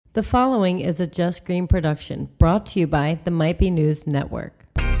The following is a Just Green production brought to you by the Might Be News Network.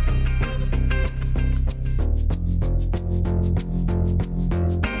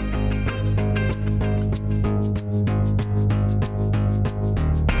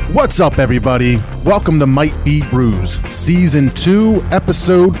 What's up, everybody? Welcome to Might Be Brews, Season 2,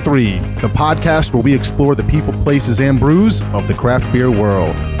 Episode 3, the podcast where we explore the people, places, and brews of the craft beer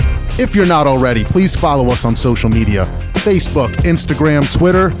world. If you're not already, please follow us on social media, Facebook, Instagram,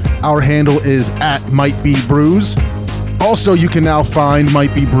 Twitter. Our handle is @MightBeBrews. Also, you can now find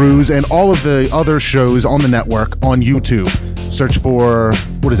Might Be Brews and all of the other shows on the network on YouTube. Search for,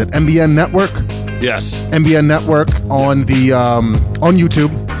 MBN Network? Yes. MBN Network on the on YouTube.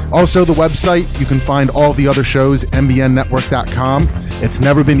 Also, the website, you can find all the other shows, mbnnetwork.com. It's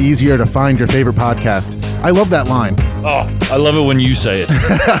never been easier to find your favorite podcast. I love that line. Oh, I love it when you say it.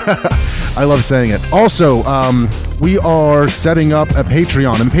 I love saying it. Also, we are setting up a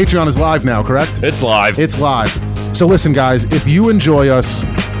Patreon, and Patreon is live now, correct? It's live. It's live. So listen, guys, if you enjoy us,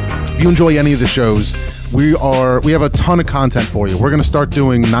 if you enjoy any of the shows, we have a ton of content for you. We're going to start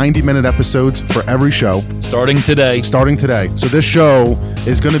doing 90-minute episodes for every show. Starting today. So this show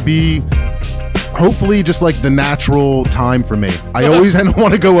is going to be hopefully just like the natural time for me. I always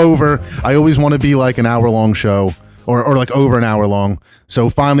want to go over. I always want to be like an hour-long show or like over an hour long. So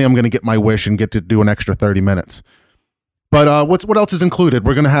finally I'm going to get my wish and get to do an extra 30 minutes. But what else is included?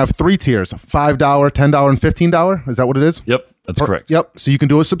 We're going to have 3 tiers, $5, $10, and $15. Is that what it is? Yep, that's correct. Yep. So you can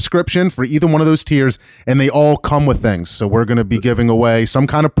do a subscription for either one of those tiers, and they all come with things. So we're going to be giving away some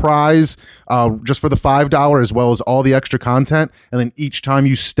kind of prize just for the $5 as well as all the extra content. And then each time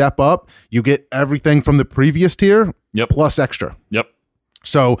you step up, you get everything from the previous tier plus extra. Yep.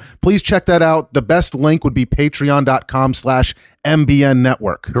 So please check that out. The best link would be patreon.com/MBN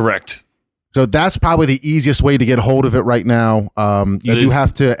Network. Correct. So that's probably the easiest way to get a hold of it right now. You do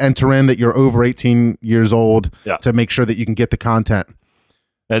have to enter in that you're over 18 years old to make sure that you can get the content.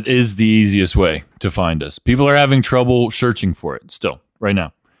 That is the easiest way to find us. People are having trouble searching for it still, right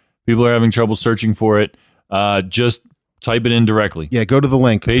now. People are having trouble searching for it. Just type it in directly. Yeah, go to the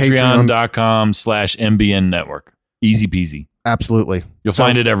link. Patreon.com/MBN Network. Easy peasy. Absolutely. You'll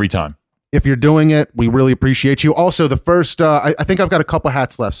find it every time. If you're doing it, we really appreciate you. Also, the first, I think I've got a couple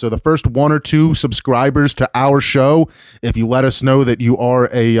hats left. So the first 1 or 2 subscribers to our show, if you let us know that you are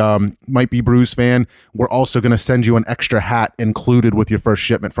a Might Be Brews fan, we're also going to send you an extra hat included with your first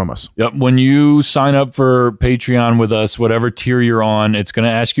shipment from us. Yep. When you sign up for Patreon with us, whatever tier you're on, it's going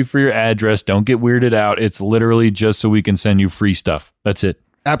to ask you for your address. Don't get weirded out. It's literally just so we can send you free stuff. That's it.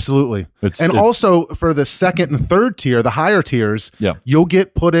 Absolutely. Also for the second and third tier, the higher tiers, you'll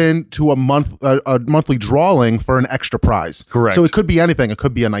get put into a monthly drawing for an extra prize. Correct. So it could be anything. It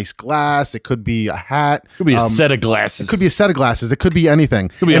could be a nice glass. It could be a hat. It could be a set of glasses. It could be a set of glasses. It could be anything.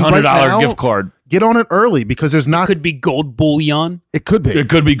 It could be a $100 gift card. Get on it early because there's not. It could be gold bullion. It could be. It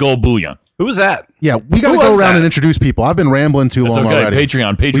could be gold bullion. Who was that? Yeah, we got to go around and introduce people. I've been rambling too long already.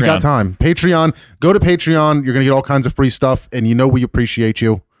 Patreon. We got time. Patreon. Go to Patreon. You're going to get all kinds of free stuff, and you know we appreciate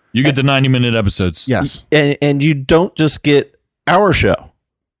you. You get the 90-minute episodes. Yes. And you don't just get our show.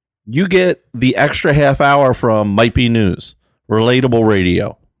 You get the extra half hour from Might Be News, Relatable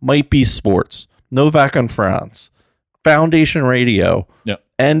Radio, Might Be Sports, Novak and France, Foundation Radio,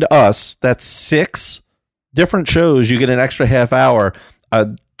 and us. That's 6 different shows. You get an extra half hour.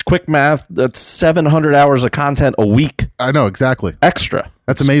 Quick math, that's 700 hours of content a week. I know, exactly. Extra.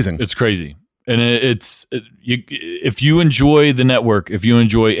 That's amazing. It's crazy. And if you enjoy the network, if you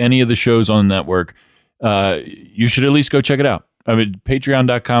enjoy any of the shows on the network, you should at least go check it out. I mean,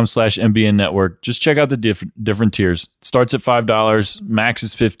 patreon.com/MBN Network. Just check out the different tiers. It starts at $5. Max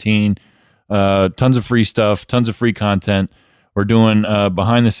is $15. Tons of free stuff, tons of free content. We're doing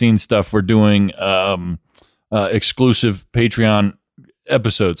behind the scenes stuff. We're doing exclusive Patreon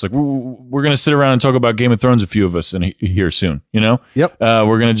episodes. Like we're going to sit around and talk about Game of Thrones, a few of us in here soon, you know? Yep.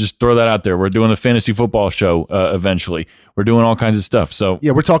 We're going to just throw that out there. We're doing a fantasy football show eventually. We're doing all kinds of stuff. So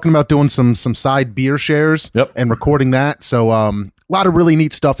yeah, we're talking about doing some side beer shares and recording that. So a lot of really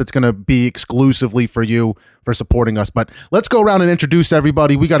neat stuff that's going to be exclusively for you for supporting us. But let's go around and introduce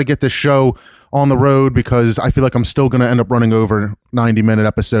everybody. We got to get this show on the road because I feel like I'm still going to end up running over 90-minute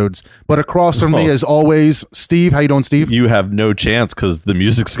episodes. But across from me, as always, Steve. How you doing, Steve? You have no chance because the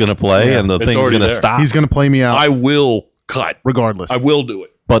music's going to play and the thing's going to stop. He's going to play me out. I will cut. Regardless. I will do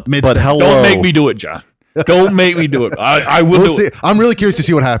it. But hello. Don't make me do it, John. Don't make me do it. I will do it. I'm really curious to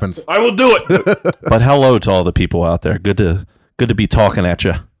see what happens. I will do it. But hello to all the people out there. Good to be talking at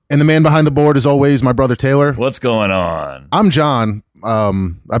you. And the man behind the board, as always, my brother Taylor. What's going on? I'm John.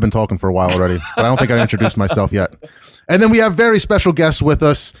 I've been talking for a while already, but I don't think I introduced myself yet. And then we have very special guests with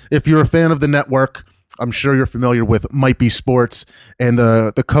us. If you're a fan of the network, I'm sure you're familiar with Might Be Sports and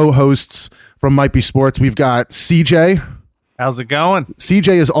the co-hosts from Might Be Sports. We've got CJ. How's it going?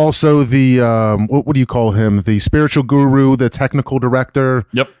 CJ is also the, what do you call him? The spiritual guru, the technical director.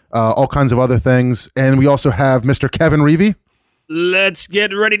 Yep. All kinds of other things. And we also have Mr. Kevin Reevy. Let's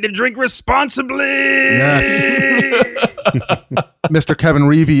get ready to drink responsibly. Yes. Mr. Kevin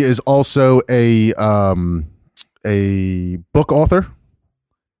Reevy is also a book author.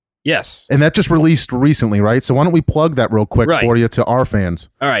 Yes. And that just released recently, right? So why don't we plug that real quick Right. for you to our fans?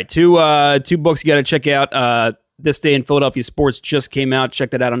 All right. Two books you got to check out. This Day in Philadelphia Sports just came out. Check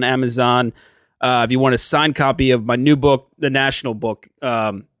that out on Amazon. If you want a signed copy of my new book, The National Book,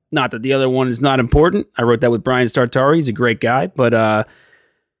 not that the other one is not important. I wrote that with Brian Startari. He's a great guy. But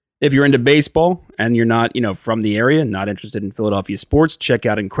if you're into baseball and you're not, from the area, not interested in Philadelphia sports, check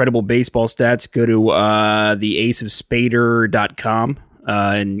out Incredible Baseball Stats. Go to theaceofspader.com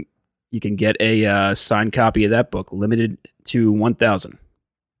and you can get a signed copy of that book, limited to 1,000.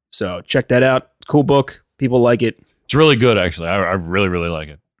 So check that out. Cool book. People like it. It's really good, actually. I really, really like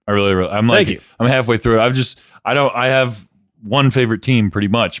it. I'm Thank you. I'm halfway through it. I have one favorite team pretty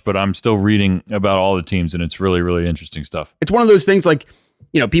much, but I'm still reading about all the teams, and it's really, really interesting stuff. It's one of those things like,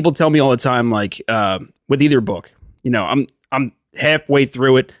 people tell me all the time, like with either book, I'm halfway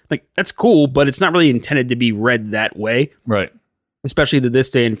through it. Like, that's cool, but it's not really intended to be read that way. Right. Especially the This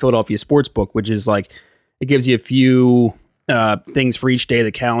Day in Philadelphia Sports book, which is like, it gives you a few things for each day of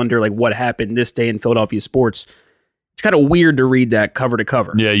the calendar, like what happened this day in Philadelphia sports. It's kind of weird to read that cover to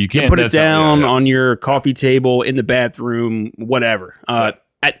cover. Yeah, you can't put it down yeah. on your coffee table, in the bathroom, whatever.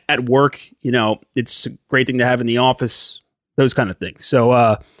 At work, it's a great thing to have in the office, those kind of things. So,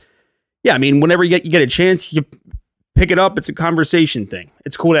 whenever you get a chance, you pick it up. It's a conversation thing.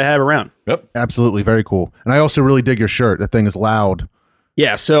 It's cool to have around. Yep. Absolutely. Very cool. And I also really dig your shirt. That thing is loud.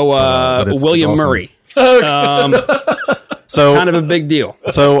 Yeah. So, but it's William awesome. Murray. So, Kind of a big deal.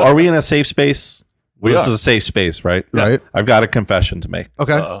 so are we in a safe space? We This are. is a safe space, right? Right. I've got a confession to make.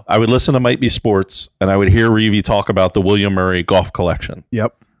 Okay. Uh-oh. I would listen to Might Be Sports, and I would hear Reevy talk about the William Murray golf collection.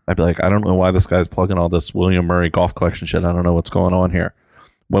 Yep. I'd be like, I don't know why this guy's plugging all this William Murray golf collection shit. I don't know what's going on here.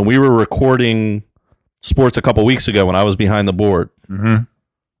 When we were recording sports a couple weeks ago, when I was behind the board, Mm-hmm.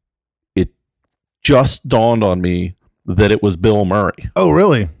 it just dawned on me that it was Bill Murray. Oh,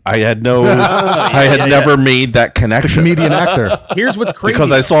 really? I had never made that The connection comedian actor. Here's what's crazy.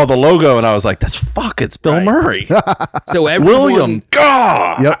 because I saw the logo and I was like, it's Bill Murray. So everyone, William.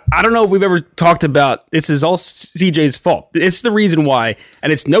 God. Yep. I don't know if we've ever talked about, this is all CJ's fault. It's the reason why,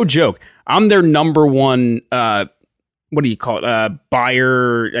 and it's no joke. I'm their number one, what do you call it?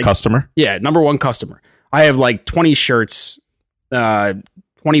 Buyer. Customer. Yeah, number one customer. I have like 20 shirts, 20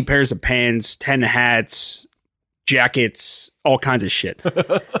 pairs of pants, 10 hats, jackets, all kinds of shit.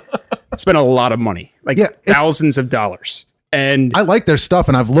 Spent a lot of money, like Yeah, it's- thousands of dollars. And I like their stuff,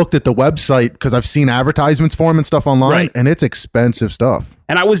 and I've looked at the website because I've seen advertisements for them and stuff online, Right. and it's expensive stuff.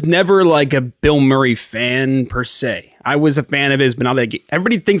 And I was never like a Bill Murray fan per se. I was a fan of his, but not like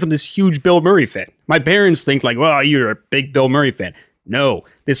everybody thinks I'm this huge Bill Murray fan. My parents think like, well, you're a big Bill Murray fan. No,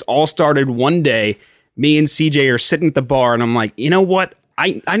 this all started one day. Me and CJ are sitting at the bar, and I'm like, you know what?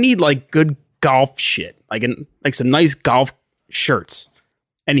 I need like good golf shit, like some nice golf shirts.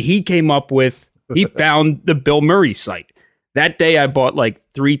 And he came up with, he found the Bill Murray site. That day I bought like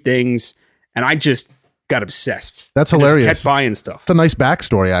 3 things, and I just got obsessed. That's I just hilarious. kept buying stuff. It's a nice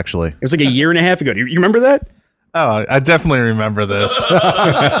backstory, actually. It was like a year and a half ago. You remember that? Oh, I definitely remember this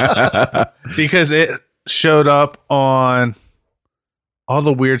because it showed up on all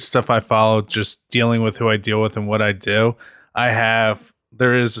the weird stuff I follow, just dealing with who I deal with and what I do.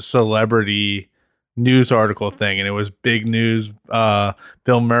 There is a celebrity news article thing, and it was big news.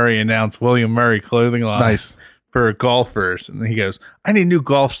 Bill Murray announced William Murray clothing line Nice. for golfers, and he goes, "I need new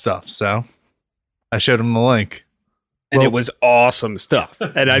golf stuff." So I showed him the link. And Well- it was awesome stuff.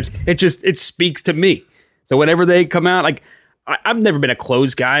 And it speaks to me. So whenever they come out, like I've never been a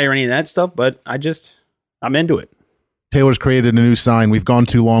clothes guy or any of that stuff, but I'm into it. Taylor's created a new sign. We've gone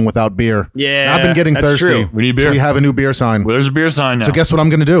too long without beer. Yeah, And I've been getting that's thirsty. true. We need beer. So we have a new beer sign. Well, there's a beer sign now. So guess what I'm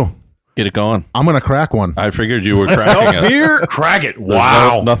going to do? Get it going. I'm going to crack one. I figured you were cracking it. beer. Crack it. There's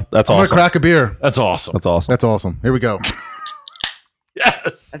Wow. that's I'm going to awesome. crack a beer. That's awesome. That's awesome. That's awesome. Here we go.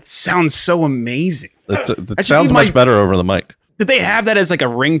 Yes. That sounds so amazing. It should sounds be my- much better over the mic. Did they have that as like a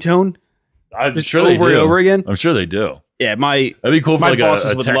ringtone? I'm Just sure they over do. and over again? I'm sure they do. Yeah, my That'd be cool for My like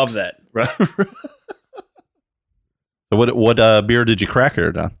bosses a would text. love that. Right? So what beer did you crack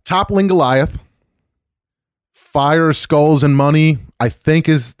here, Don? Toppling Goliath. Fire, Skulls, and Money, I think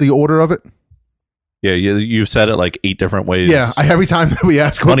is the order of it. Yeah, you've said it like 8 different ways. Yeah, every time that we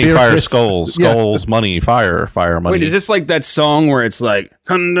ask what money, beer fire, is- skulls, Yeah. skulls, money, fire, money. Wait, is this like that song where it's like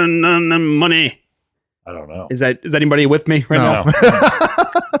money? I don't know. Is anybody with me right No.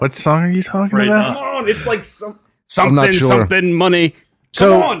 now? What song are you talking Right about? now. Come on, it's like I'm something not sure. something money.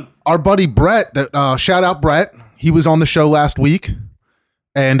 So on. our buddy Brett, shout out Brett. He was on the show last week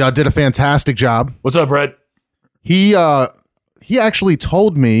and did a fantastic job. What's up, Brett? He actually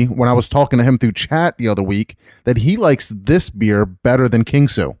told me when I was talking to him through chat the other week that he likes this beer better than King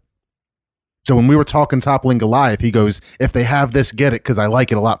Sue. So when we were talking Toppling Goliath, he goes, "If they have this, get it because I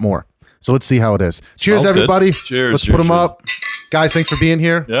like it a lot more." So let's see how it is. Cheers, Smells good. everybody. Cheers, Let's cheers, put them cheers. up. Guys, thanks for being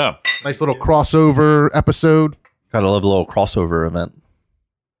here. Yeah. Nice little crossover episode. Gotta love a little crossover event.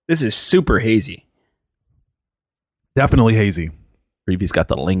 This is super hazy. Definitely hazy. Reevy's got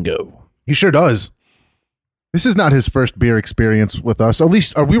the lingo. He sure does. This is not his first beer experience with us. At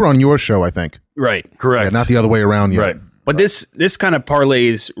least we were on your show, I think. Right. Correct. Yeah, not the other way around yet. Right. But this kind of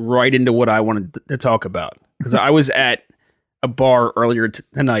parlays right into what I wanted to talk about, because I was at a bar earlier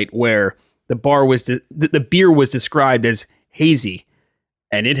tonight where the bar was the beer was described as hazy,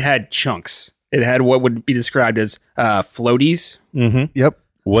 and it had chunks. It had what would be described as floaties. Mm-hmm. Yep.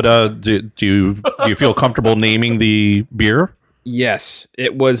 What do you feel comfortable naming the beer? Yes,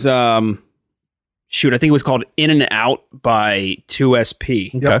 it was. Shoot, I think it was called In and Out by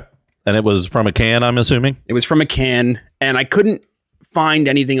 2SP. Okay. And it was from a can, I'm assuming? It was from a can, and I couldn't find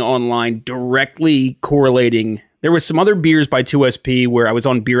anything online directly correlating. There was some other beers by 2SP where I was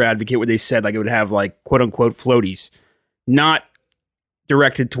on Beer Advocate where they said like it would have like quote unquote floaties, not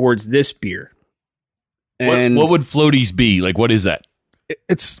directed towards this beer. And What would floaties be? Like, what is that?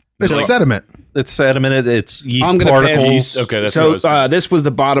 It's So- sediment. It's sediment, it's yeast I'm gonna pass particles. yeast. Okay, that's what I so was thinking. this was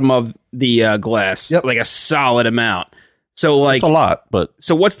the bottom of the glass, Yep. like a solid amount. So like, It's a lot, but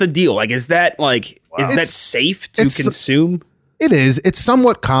so what's the deal? Like, is that like, is that It's- safe to it's- consume? It is. It's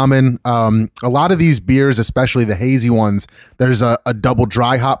somewhat common. A lot of these beers, especially the hazy ones, there's a double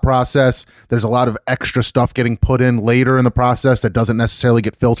dry hop process. There's a lot of extra stuff getting put in later in the process that doesn't necessarily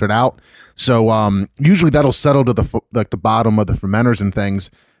get filtered out. So usually that'll settle to the bottom of the fermenters and things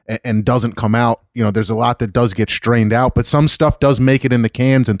and doesn't come out. You know, there's a lot that does get strained out, but some stuff does make it in the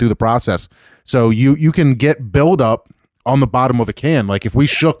cans and through the process. So you can get buildup on the bottom of a can. Like if we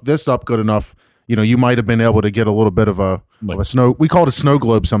shook this up good enough, you know, you might have been able to get a little bit of a snow. We call it a snow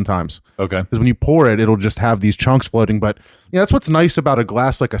globe sometimes Okay. because when you pour it, it'll just have these chunks floating. But you know, that's what's nice about a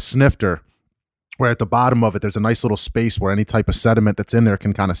glass like a snifter, where at the bottom of it, there's a nice little space where any type of sediment that's in there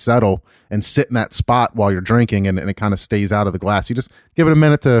can kind of settle and sit in that spot while you're drinking, and it kind of stays out of the glass. You just give it a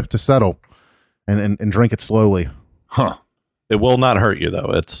minute to settle and drink it slowly. Huh. it will not hurt you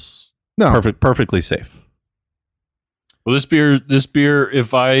though. It's No, perfectly safe. Well, this beer,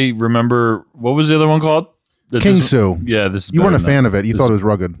 if I remember, what was the other one called? King This- Sue. Yeah, this is You weren't a better than fan that. of it. You This- thought it was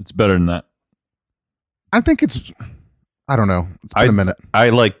rugged. It's better than that. I think it's, I don't know. It's been a minute. I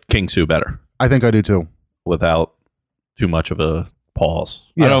like King Sue better I think I do too. without too much of a pause.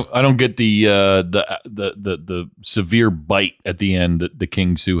 Yeah. I don't get the severe bite at the end that the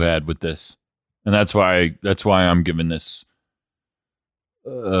King Sue had with this, and that's why I'm giving this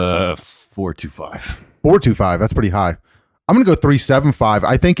 4.25. 4.25. That's pretty high. I'm gonna go 3.75.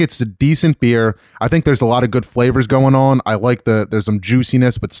 I think it's a decent beer. I think there's a lot of good flavors going on. I like there's some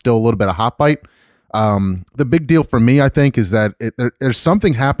juiciness, but still a little bit of hot bite. The big deal for me, I think, is that there's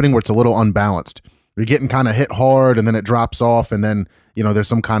something happening where it's a little unbalanced. You're getting kind of hit hard, and then it drops off, and then you know there's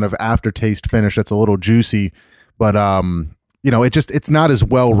some kind of aftertaste finish that's a little juicy. But you know, it's not as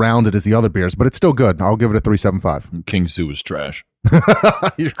well rounded as the other beers, but it's still good. I'll give it a 3.75. King Sue was trash.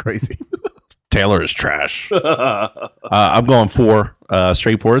 You're crazy. Taylor is trash. I'm going 4,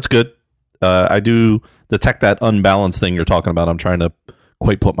 straight 4. It's good. I do detect that unbalanced thing you're talking about. I'm trying to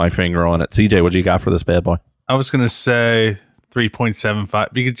quite put my finger on it. CJ, what you got for this bad boy? I was going to say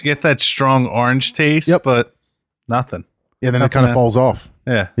 3.75 because you get that strong orange taste, Yep. but nothing. Yeah, then it Nothing kind of that- falls off.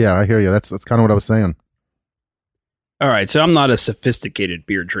 Yeah. Yeah, I hear you. That's kind of what I was saying. All right, so I'm not a sophisticated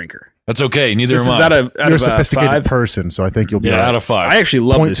beer drinker. That's okay. Neither This am is I. out of You're a out of, sophisticated 5. person, so I think you'll be Yeah, right. out of 5. I actually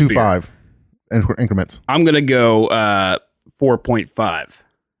love this beer. 0.25 increments. I'm gonna go 4.5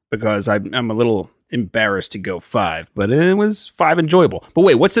 because I'm a little embarrassed to go 5, but it was 5 enjoyable. But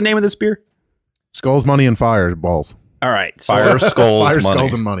wait, what's the name of this beer? Skulls, money, and fireballs. All right, so Fire, skulls, Fire, money.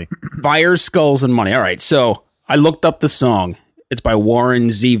 skulls, and money. Fire, Skulls, and Money. All right, so I looked up the song. It's by Warren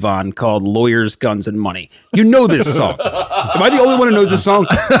Zevon called Lawyers, Guns, and Money. You know this song. Am I the only one who knows this song?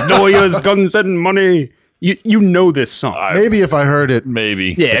 Lawyers, Guns, and Money. You know this song. Maybe if I heard it,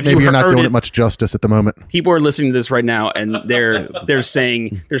 Maybe. Yeah, if maybe you're not heard doing it much justice at the moment. people are listening to this right now and they're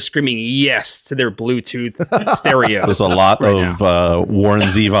screaming yes to their Bluetooth stereo. There's a lot of Warren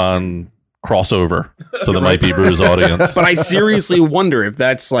Zevon crossover to the Might Be Brews audience. But I seriously wonder if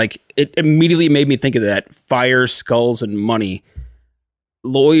that's like, it immediately made me think of that Fire, Skulls, and Money.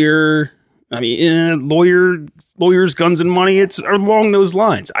 Lawyers, Guns, and Money. It's along those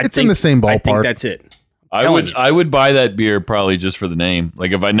lines. It's in the same I think ballpark. that's it. I would buy that beer probably just for the name.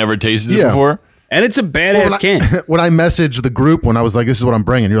 Like if I never tasted it Yeah. before. And it's a badass can. When I messaged the group, when I was like, "This is what I'm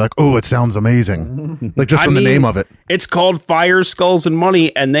bringing," you're like, "Oh, it sounds amazing!" Like just from the name of it. It's called Fire, Skulls, and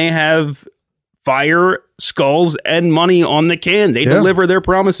Money, and they have fire, skulls, and money on the can. They deliver their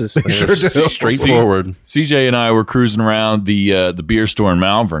promises. Sure do. Straightforward. CJ and I were cruising around the beer store in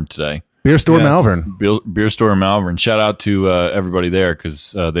Malvern today. Beer store Malvern. Beer store in Malvern. Shout out to everybody there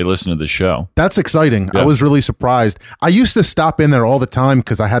because they listen to the show. That's exciting. Yeah. I was really surprised. I used to stop in there all the time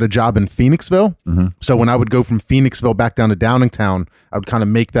because I had a job in Phoenixville. So when I would go from Phoenixville back down to Downingtown, I would kind of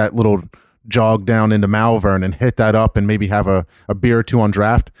make that little jog down into Malvern and hit that up and maybe have a beer or two on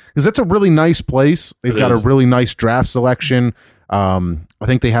draft because it's a really nice place. They've got a really nice draft selection. I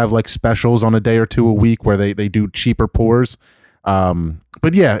think they have like specials on a day or two a week where they do cheaper pours.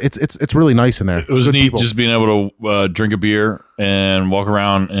 But yeah, it's really nice in there. It was Good neat people. just being able to drink a beer and walk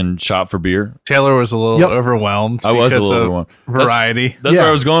around and shop for beer. Taylor was a little Yep. overwhelmed. I was a because little of overwhelmed. Variety. That's Yeah. where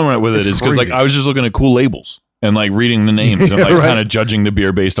I was going with it. It's Is because like crazy. I was just looking at cool labels and like reading the names and like Right. kind of judging the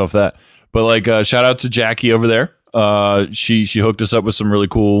beer based off that. But like shout out to Jackie over there. She hooked us up with some really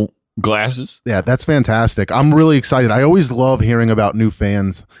cool glasses. Yeah, that's fantastic. I'm really excited. I always love hearing about new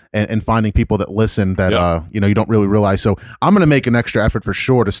fans and finding people that listen that Yeah. you don't really realize. So I'm going to make an extra effort for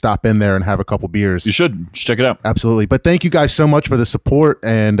sure to stop in there and have a couple beers. You should check it out. Absolutely. But thank you guys so much for the support,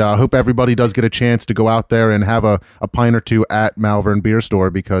 and I hope everybody does get a chance to go out there and have a pint or two at Malvern Beer Store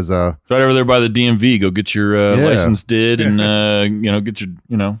because It's right over there by the DMV. Go get your Yeah. license did and get your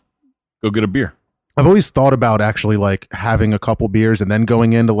go get a beer. I've always thought about actually like having a couple beers and then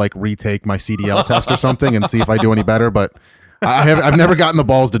going in to like retake my CDL test or something and see if I do any better, but I've never gotten the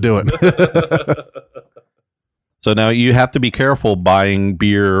balls to do it. So now you have to be careful buying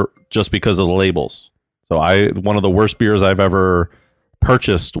beer just because of the labels. So one of the worst beers I've ever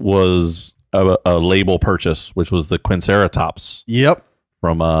purchased was a label purchase, which was the Quinceratops Yep.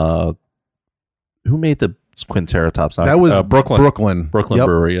 from who made the Quinceratops? That was Brooklyn Yep.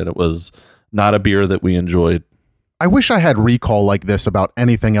 Brewery, and it was not a beer that we enjoyed. I wish I had recall like this about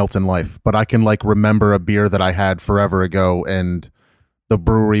anything else in life, but I can like remember a beer that I had forever ago and the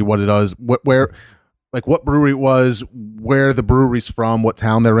brewery, what it does, what brewery it was, where the brewery's from, what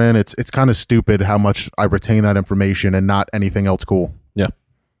town they're in. It's kind of stupid how much I retain that information and not anything else cool. Yeah.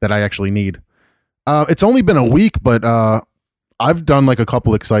 That I actually need. It's only been a week, but I've done like a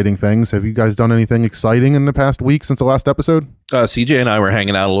couple exciting things. Have you guys done anything exciting in the past week since the last episode? CJ and I were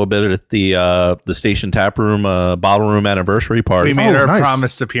hanging out a little bit at the station tap room, bottle room anniversary party. We made our nice.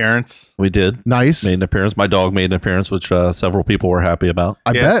 promised appearance. We did. Nice. Made an appearance. My dog made an appearance, which several people were happy about.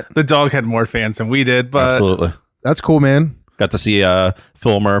 I bet. The dog had more fans than we did, but Absolutely. That's cool, man. Got to see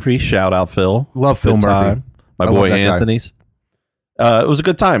Phil Murphy. Shout out Phil. Love Phil Good Murphy. time. My I love boy that guy. Anthony's. It was a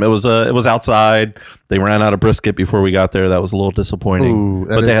good time. It was outside. They ran out of brisket before we got there. That was a little disappointing. Ooh,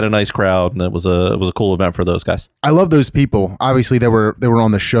 that but they is- had a nice crowd, and it was a cool event for those guys. I love those people. Obviously, they were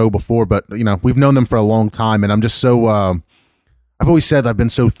on the show before, but we've known them for a long time, and I'm just so. I've always said I've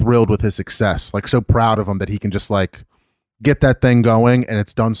been so thrilled with his success, like so proud of him that he can just like get that thing going, and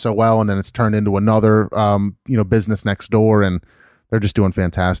it's done so well, and then it's turned into another business next door, and they're just doing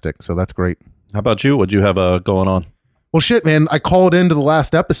fantastic. So that's great. How about you? What'd you have going on? Well, shit, man, I called into the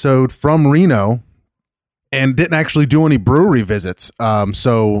last episode from Reno and didn't actually do any brewery visits.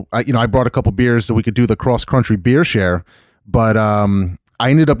 So I brought a couple beers so we could do the cross country beer share, but I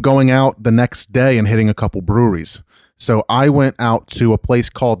ended up going out the next day and hitting a couple breweries. So I went out to a place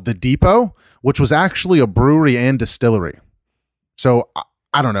called The Depot, which was actually a brewery and distillery. So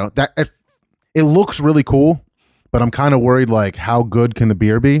I don't know, that it looks really cool, but I'm kind of worried like how good can the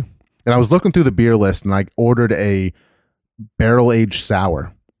beer be? And I was looking through the beer list and I ordered a barrel aged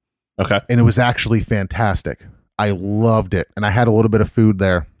sour, Okay. and it was actually fantastic. I loved it, and I had a little bit of food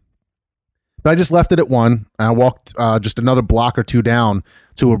there. But I just left it at one, and I walked just another block or two down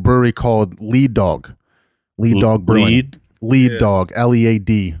to a brewery called Lead Dog. Lead Dog Brewing. Lead Dog,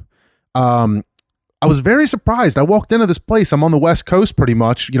 Lead. I was very surprised. I walked into this place. I'm on the West Coast pretty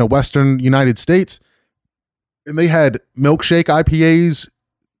much, Western United States, and they had milkshake IPAs,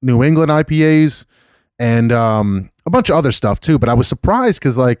 New England IPAs, and a bunch of other stuff too. But I was surprised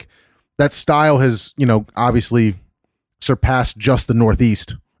because like that style has, obviously surpassed just the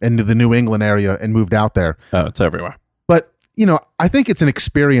Northeast into the New England area and moved out there. Oh, it's everywhere. But, I think it's an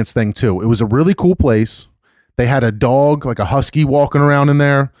experience thing too. It was a really cool place. They had a dog, like a husky, walking around in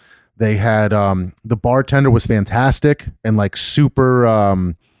there. They had the bartender was fantastic and like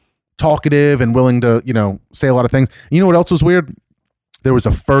super talkative and willing to, say a lot of things. You know what else was weird? There was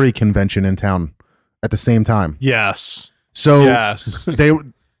a furry convention in town at the same time. Yes. So Yes.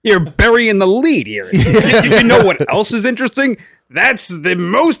 You're burying the lead here. You know what else is interesting? That's the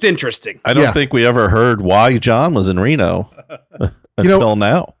most interesting. I don't Yeah. think we ever heard why John was in Reno until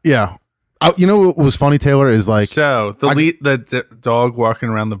now. Yeah. You know what was funny, Taylor, is like, So the dog walking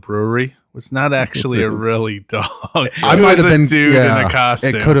around the brewery was not actually a really dog. I It might was have a been dude in a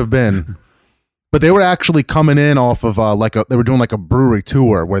costume. It could have been. But they were actually coming in off of they were doing like a brewery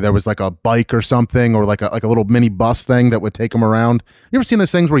tour where there was like a bike or something or like a little mini bus thing that would take them around. You ever seen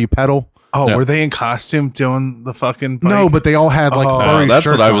those things where you pedal? Oh, Yeah. were they in costume doing the fucking bike? No, but they all had like Oh. furry That's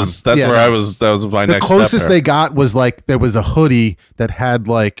shirts what I on. was. That's Yeah, where no. I was. That was my The next. closest step they got was like there was a hoodie that had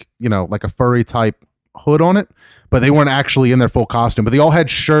like like a furry type hood on it, but they weren't actually in their full costume. But they all had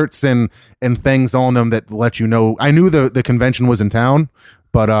shirts and things on them that let you know. I knew the convention was in town,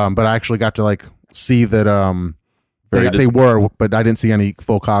 but I actually got to like see that they were, but I didn't see any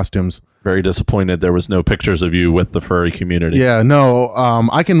full costumes. Very disappointed there was no pictures of you with the furry community. Yeah, no.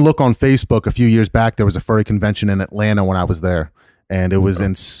 I can look on Facebook. A few years back, there was a furry convention in Atlanta when I was there, and it was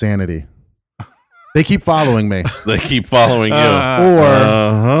insanity. They keep following me, They keep following you. or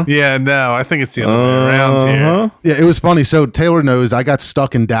Uh-huh. Yeah, no, I think it's the other way around here. Uh-huh. yeah, it was funny. So Taylor knows I got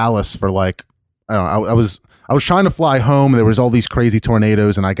stuck in Dallas for like I don't know. I was trying to fly home. There was all these crazy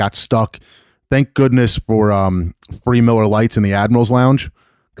tornadoes, and I got stuck. Thank goodness for free Miller Lights in the Admiral's Lounge,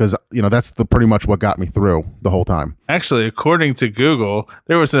 because that's pretty much what got me through the whole time. Actually, according to Google,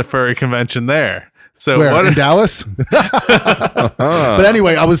 there was a furry convention there. So Where what? in Dallas? But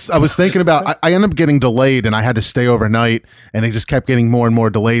anyway, I was thinking about. I ended up getting delayed, and I had to stay overnight, and it just kept getting more and more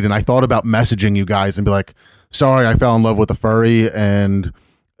delayed. And I thought about messaging you guys and be like, "Sorry, I fell in love with a furry, and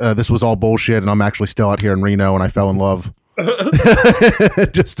this was all bullshit, and I'm actually still out here in Reno, and I fell in love."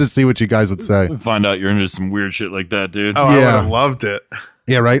 Just to see what you guys would say. Find out you're into some weird shit like that, dude. Oh, I would Yeah. have loved it.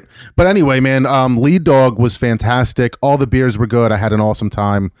 Yeah, right. But anyway, man, Lead Dog was fantastic. All the beers were good. I had an awesome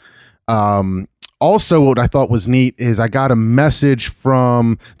time. Also, what I thought was neat is I got a message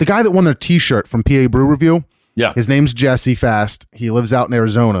from the guy that won their T-shirt from PA Brew Review. Yeah. His name's Jesse Fast. He lives out in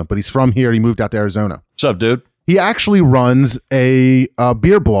Arizona, but he's from here. He moved out to Arizona. What's up, dude? He actually runs a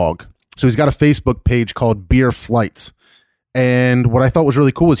beer blog. So he's got a Facebook page called Beer Flights. And what I thought was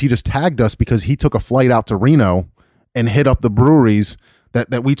really cool is he just tagged us because he took a flight out to Reno and hit up the breweries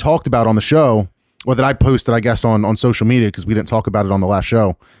that we talked about on the show, or that I posted, I guess, on social media because we didn't talk about it on the last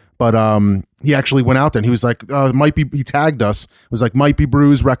show. But he actually went out there and he was like, he tagged us. It was like, Might Be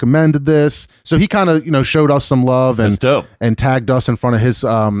Brews recommended this. So he kind of, showed us some love That's dope. and tagged us in front of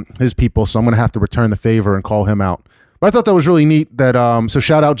his people. So I'm going to have to return the favor and call him out. But I thought that was really neat that, so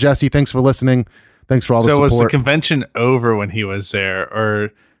shout out Jesse. Thanks for listening. Thanks for all the So support. was the convention over when he was there, or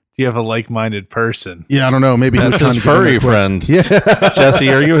do you have a like-minded person? Yeah, I don't know. Maybe he was That's trying his to get in furry there quick. friend. Yeah. Jesse,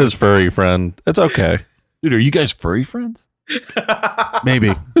 are you his furry friend? It's okay. Dude, are you guys furry friends?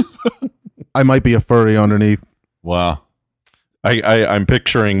 Maybe. I might be a furry underneath. Wow. I'm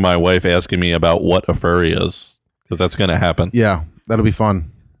picturing my wife asking me about what a furry is, because that's going to happen. Yeah, that'll be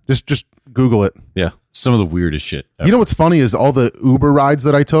fun. Just Google it. Yeah. Some of the weirdest shit ever. You know what's funny is all the Uber rides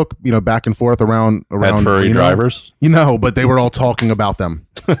that I took, back and forth around Had furry Reno. drivers. But they were all talking about them.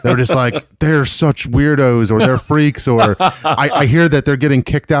 They were just like, they're such weirdos, or they're freaks, or I hear that they're getting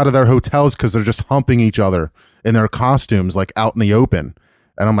kicked out of their hotels because they're just humping each other in their costumes, like out in the open.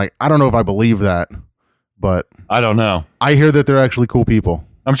 And I'm like, I don't know if I believe that, but I don't know. I hear that they're actually cool people.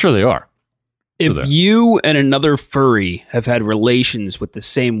 I'm sure they are. If there. you and another furry have had relations with the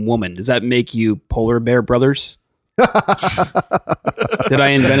same woman, does that make you polar bear brothers? Did I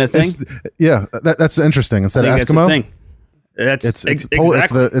invent a thing? Yeah, that's interesting. Instead of I think that's a Eskimo, thing. That's it's exactly.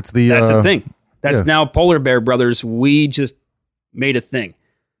 it's the That's a thing. That's yeah. now polar bear brothers. We just made a thing.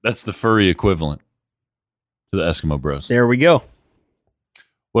 That's the furry equivalent to the Eskimo Bros. There we go.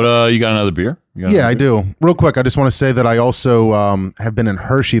 What? You got another beer? You got Yeah, I another beer? do. Real quick, I just want to say that I also have been in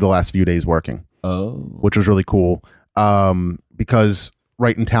Hershey the last few days working, Oh. which was really cool because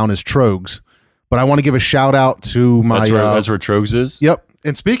right in town is Trogs. But I want to give a shout out to my. That's where Trogs is? Yep.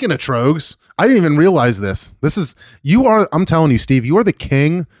 And speaking of Trogs, I didn't even realize this. I'm telling you, Steve, you are the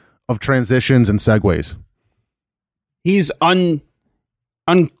king of transitions and segues. He's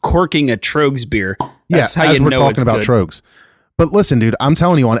uncorking a Trogs beer. That's Yeah, how as you we're know talking it's about good. Trogs. But listen, dude, I'm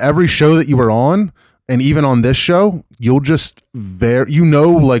telling you, on every show that you were on, and even on this show, you'll just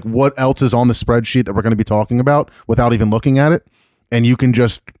like what else is on the spreadsheet that we're going to be talking about without even looking at it, and you can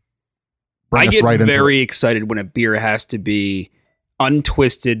just bring I us get right into very it. excited when a beer has to be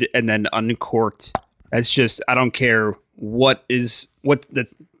untwisted and then uncorked. That's just, I don't care what the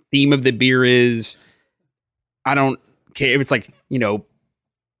theme of the beer is. I don't care if it's like,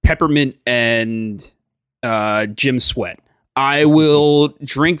 peppermint and Jim Sweat. I will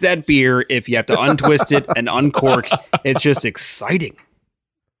drink that beer if you have to untwist it and uncork. It's just exciting.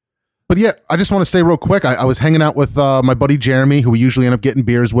 But yeah, I just want to say real quick, I was hanging out with my buddy Jeremy, who we usually end up getting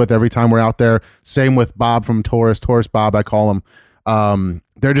beers with every time we're out there. Same with Bob from Taurus Bob, I call him.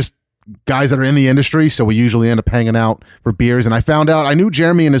 They're just guys that are in the industry, so we usually end up hanging out for beers. And I found out, I knew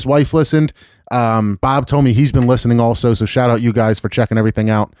Jeremy and his wife listened. Bob told me he's been listening also, so shout out you guys for checking everything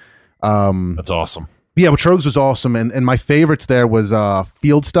out. That's awesome. Yeah, but Trogs was awesome, and my favorites there was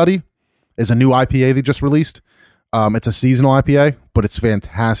Field Study is a new IPA they just released. It's a seasonal IPA, but it's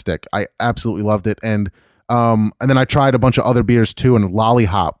fantastic. I absolutely loved it, and then I tried a bunch of other beers too, and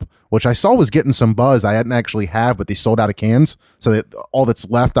Lollihop, which I saw was getting some buzz. I hadn't actually have, but they sold out of cans, so that all that's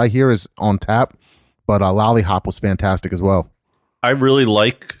left I hear is on tap. But Lollihop was fantastic as well. I really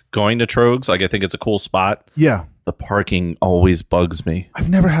like going to Trogs. Like, I think it's a cool spot. Yeah, The parking always bugs me. I've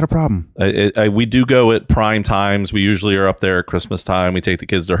never had a problem. We do go at prime times. We usually are up there at Christmas time. We take the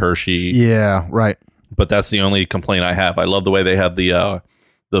kids to Hershey. Yeah, right. But that's the only complaint I have. I love the way they have the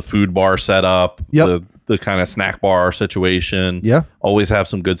food bar set up. Yep. The kind of snack bar situation. Yeah. Always have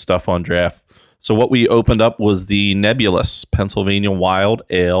some good stuff on draft. So what we opened up was the Nebulous Pennsylvania Wild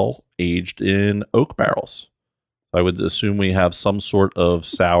Ale aged in oak barrels. I would assume we have some sort of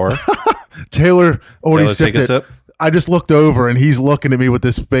sour. Taylor already Taylor, sipped take a it. sip. I just looked over and he's looking at me with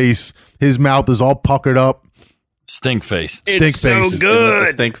this face. His mouth is all puckered up. Stink face. It's so face. good.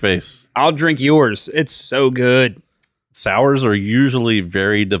 The stink face. I'll drink yours. It's so good. Sours are usually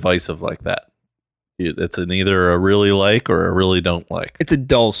very divisive like that. It's an either a really like or a really don't like. It's a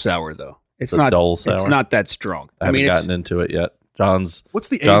dull sour, though. It's a not dull sour? It's not that strong. I haven't it's gotten into it yet. John's What's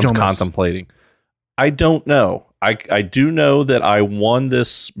the age John's on this? contemplating. I don't know. I do know that I won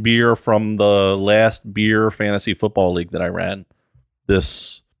this beer from the last beer fantasy football league that I ran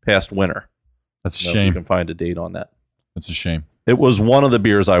this past winter. That's a I don't know if you shame. can find a date on that. That's a shame. It was one of the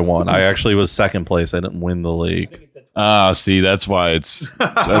beers I won. I actually was second place. I didn't win the league. Ah, see, that's why it's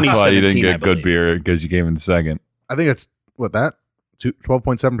that's why you didn't 2017, I get good believe. beer because you came in second. I think it's, what, that?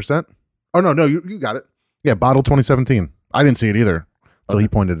 12.7%? Oh, no, you got it. Yeah, bottle 2017. I didn't see it either until he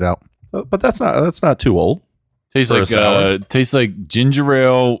pointed it out. But that's not too old. Tastes For a sour. tastes like ginger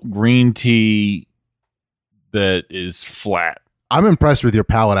ale, green tea that is flat. I'm impressed with your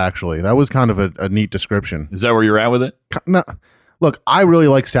palate, actually. That was kind of a neat description. Is that where you're at with it? No, look, I really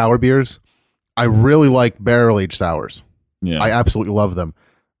like sour beers. I really like barrel-aged sours. Yeah. I absolutely love them.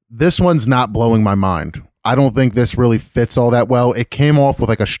 This one's not blowing my mind. I don't think this really fits all that well. It came off with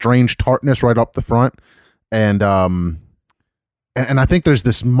like a strange tartness right up the front, and I think there's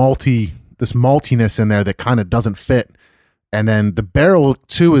this maltiness in there that kind of doesn't fit. And then the barrel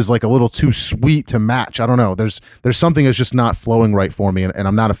too is like a little too sweet to match. I don't know. There's something that's just not flowing right for me, and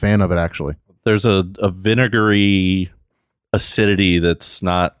I'm not a fan of it actually. There's a vinegary acidity that's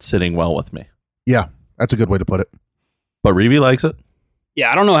not sitting well with me. Yeah, that's a good way to put it. But Reeve likes it.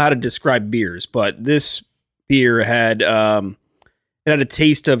 Yeah, I don't know how to describe beers, but this beer had it had a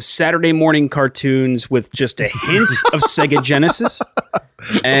taste of Saturday morning cartoons with just a hint of Sega Genesis,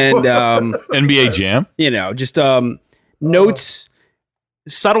 and NBA Jam. just notes,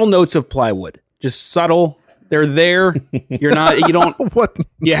 subtle notes of plywood, just subtle. They're there. You don't. What?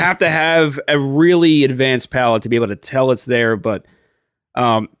 You have to have a really advanced palate to be able to tell it's there. But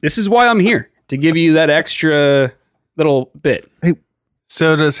this is why I'm here, to give you that extra little bit.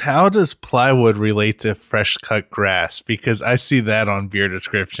 So how does plywood relate to fresh cut grass? Because I see that on beer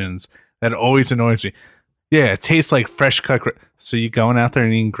descriptions. That always annoys me. Yeah, it tastes like fresh cut grass. So you going out there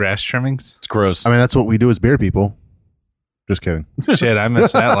and eating grass trimmings? It's gross. I mean, that's what we do as beer people. Just kidding. Shit, I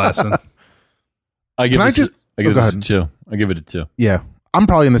missed that lesson. I give Can I it just- I give go this ahead. a 2. I give it a 2. Yeah, I'm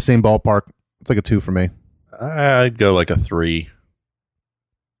probably in the same ballpark. It's like a 2 for me. I'd go like a 3.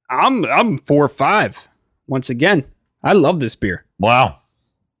 I'm 4 or 5. Once again, I love this beer. Wow.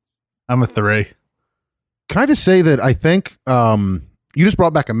 I'm a 3. Can I just say that I think you just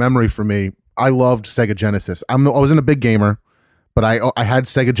brought back a memory for me. I loved Sega Genesis. I wasn't a big gamer, but I had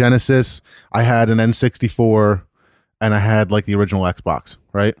Sega Genesis. I had an N64, and I had like the original Xbox.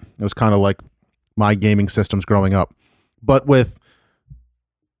 Right? It was kind of like my gaming systems growing up. But with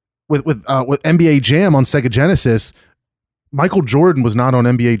NBA Jam on Sega Genesis, Michael Jordan was not on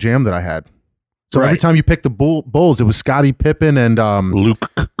NBA Jam that I had. So every Right. time you picked the Bulls, it was Scottie Pippen and Luke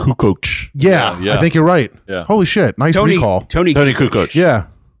Kukoc. yeah, Yeah. I think you're right. Yeah. Holy shit, nice recall. Tony Kukoc. Yeah,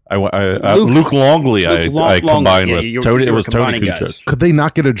 Luke Longley. I combined with Tony. It was Tony Kukoc. could they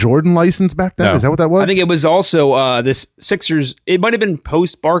not get a Jordan license back then? No. Is that what that was? I think it was also this Sixers. It might have been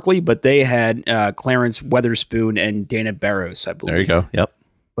post Barkley, but they had Clarence Weatherspoon and Dana Barros, I believe. There you go. Yep.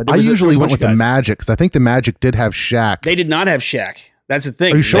 But there I was usually there was a went bunch with the of guys. Magic because I think the Magic did have Shaq. They did not have Shaq. That's the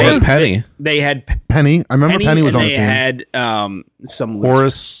thing. Are you sure? They had Penny. They had Penny. I remember Penny was and on the they team. had some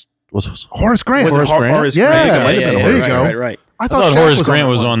Horace was Horace Grant. Was it Horace Grant? Horace Yeah, Grant? it might have been Horace. There you go. Right. I I thought thought Shaq Horace was Grant on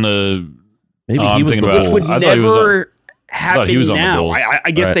was that one. on the. maybe I'm he was thinking the about Bulls. Would I thought he was never thought happen he was on the now. Bulls.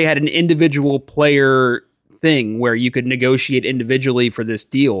 I guess Right. they had an individual player thing where you could negotiate individually for this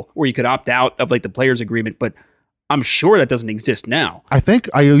deal, where you could opt out of like the players agreement. But I'm sure that doesn't exist now. I think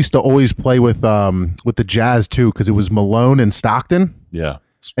I used to always play with the Jazz too because it was Malone and Stockton. Yeah.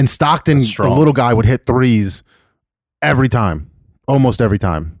 And Stockton, That's the strong. little guy, would hit threes every time, almost every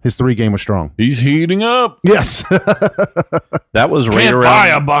time. His 3-game was strong. He's heating up. Yes. That was right Can't around. buy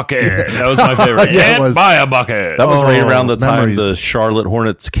a bucket. That was my favorite. Yeah, it Can't was. buy a bucket. That was right Oh, around the time memories. the Charlotte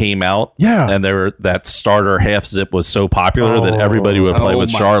Hornets came out. Yeah. And that starter half zip was so popular that everybody would play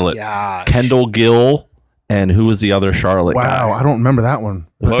with my Charlotte. gosh. Kendall Gill, and who was the other Charlotte Wow, guy? I don't remember that one.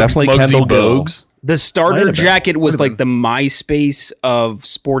 It was Muggsy definitely Kendall Gill. Bogues. The Might starter have been. jacket was like the MySpace of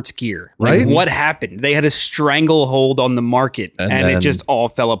sports gear. Like, Right? what happened? They had a stranglehold on the market, And and it then- just all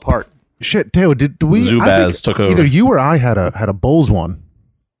fell apart. Shit, Dale, did we? Zubaz I think took over. Either you or I had a Bulls one.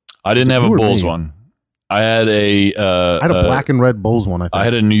 I didn't have a You or Bulls me? one. I had a. I had a black and red Bulls one. I think. I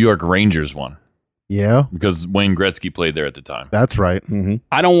had a New York Rangers one Yeah, because Wayne Gretzky played there at the time. that's right.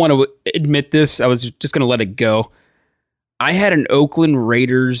 I don't want to admit this. I was just going to let it go. I had an Oakland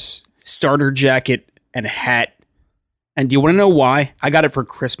Raiders starter jacket and hat. And do you want to know why? I got it for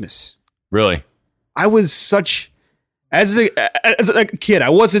Christmas. Really? I was such as a kid, I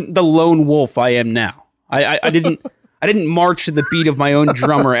wasn't the lone wolf I am now. I didn't march to the beat of my own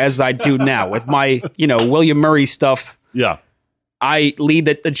drummer as I do now with my, William Murray stuff. Yeah. I lead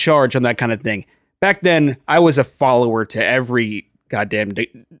the charge on that kind of thing. Back then, I was a follower to every goddamn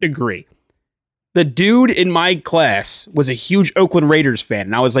degree. The dude in my class was a huge Oakland Raiders fan.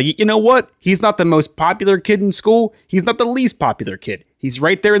 And I was like, you know what? He's not the most popular kid in school. He's not the least popular kid. He's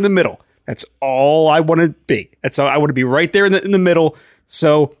right there in the middle. That's all I want to be. That's all I want to be, right there in the middle.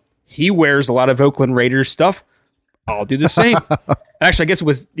 So he wears a lot of Oakland Raiders stuff. I'll do the same. Actually, I guess it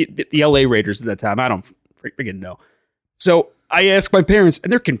was the LA Raiders at that time. I don't freaking know. So I asked my parents,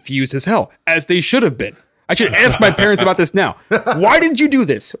 and they're confused as hell, as they should have been. I should ask my parents about this now. Why did you do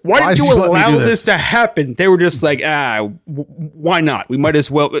this? Why did you let me allow do this to happen? They were just like, why not? We might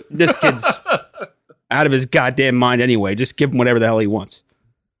as well. This kid's out of his goddamn mind anyway. Just give him whatever the hell he wants.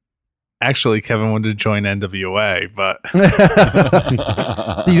 Actually, Kevin wanted to join NWA, but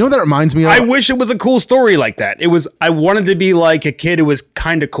You know what that reminds me of? I wish it was a cool story like that. I wanted to be like a kid who was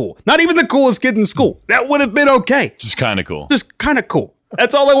kind of cool. Not even the coolest kid in school. That would have been okay. Just kind of cool. Just kind of cool.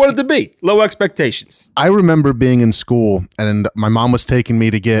 That's all I wanted to be. Low expectations. I remember being in school and my mom was taking me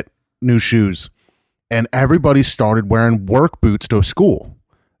to get new shoes, and everybody started wearing work boots to school.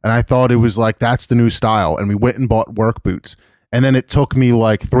 And I thought it was like, that's the new style. And we went and bought work boots. And then it took me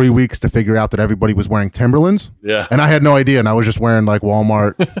like 3 weeks to figure out that everybody was wearing Timberlands. Yeah. And I had no idea. And I was just wearing like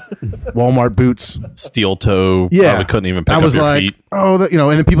Walmart boots. Steel toe. Yeah. Probably couldn't even pick I up was your like, feet. oh, and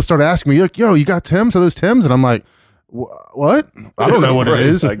then people started asking me, like, yo, you got Tims? Are those Tims? And I'm like, what? I don't know what it Right,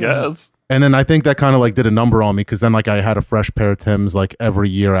 is. I guess. And then I think that kind of like did a number on me because then like I had a fresh pair of Tims like every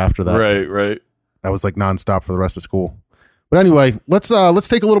year after that. Right. That was like nonstop for the rest of school. But anyway, let's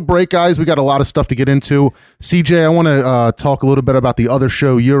take a little break, guys. We got a lot of stuff to get into. CJ, I want to talk a little bit about the other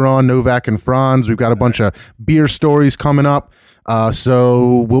show you're on, Novak and Franz. We've got a bunch of beer stories coming up.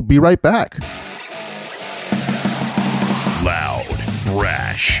 So we'll be right back. Loud,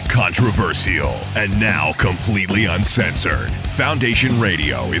 brash, controversial, and now completely uncensored. Foundation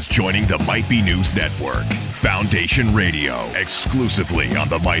Radio is joining the Might Be News Network. Foundation Radio, exclusively on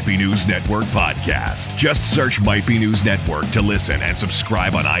the Might Be News Network podcast. Just search Might Be News Network to listen and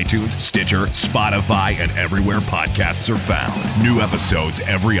subscribe on iTunes, Stitcher, Spotify, and everywhere podcasts are found. New episodes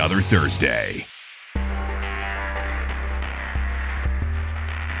every other Thursday.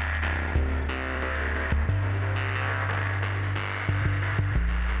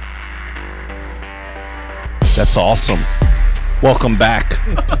 That's awesome. Welcome back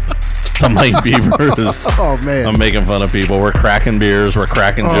to Might Be Brews. Oh, man. I'm making fun of people. We're cracking beers. We're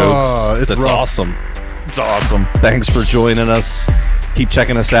cracking jokes. it's That's rough. awesome. It's awesome. Thanks for joining us. Keep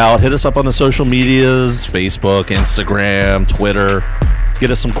checking us out. Hit us up on the social medias, Facebook, Instagram, Twitter. Get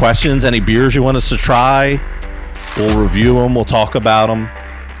us some questions, any beers you want us to try. We'll review them. We'll talk about them.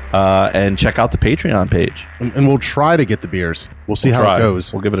 And check out the Patreon page. And we'll try to get the beers. We'll see how it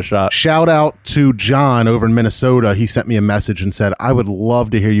goes. We'll give it a shot. Shout out to John over in Minnesota. He sent me a message and said, I would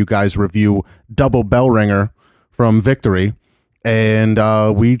love to hear you guys review Double Bell Ringer from Victory. And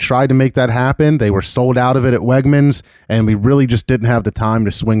we tried to make that happen. They were sold out of it at Wegmans, and we really just didn't have the time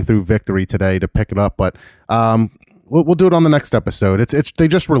to swing through Victory today to pick it up. But we'll do it on the next episode. It's they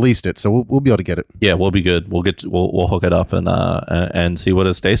just released it, so we'll be able to get it. Yeah, we'll be good. We'll hook it up and see what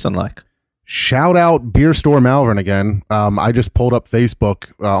it's tasting like. Shout out Beer Store Malvern again. I just pulled up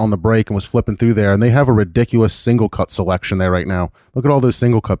Facebook on the break and was flipping through there, and they have a ridiculous single cut selection there right now. Look at all those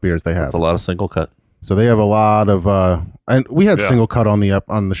single cut beers they have. It's a lot of single cut. So they have a lot of, and we had single cut on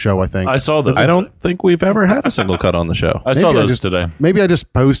the show. I think I saw those. I don't think we've ever had a single cut on the show. I saw those just, today. Maybe I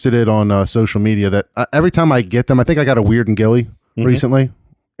just posted it on social media that every time I get them, I think I got a Weird and Gilly recently,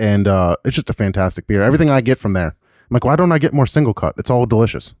 and it's just a fantastic beer. Everything I get from there, I'm like, why don't I get more single cut? It's all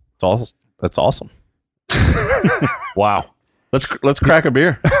delicious. That's awesome. Wow. Let's crack a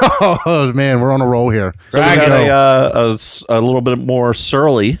beer. Oh man, we're on a roll here. So we got a little bit more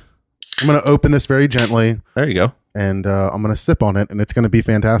surly. I'm going to open this very gently. There you go. And I'm going to sip on it, and it's going to be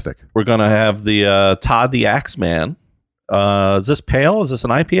fantastic. We're going to have the Todd the Axeman. Is this pale? Is this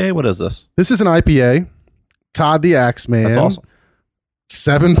an IPA? What is this? This is an IPA. Todd the Axeman. That's awesome.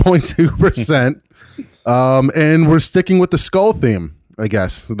 7.2%. And we're sticking with the skull theme, I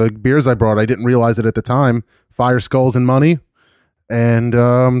guess. The beers I brought, I didn't realize it at the time. Fire Skulls and Money. And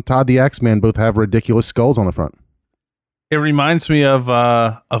Todd the Axeman both have ridiculous skulls on the front. It reminds me of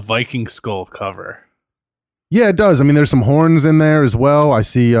a Viking skull cover. Yeah, it does. I mean, there's some horns in there as well. I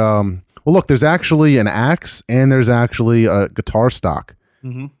see. Well, look, there's actually an axe and there's actually a guitar stock.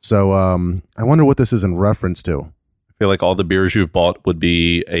 Mm-hmm. So I wonder what this is in reference to. I feel like all the beers you've bought would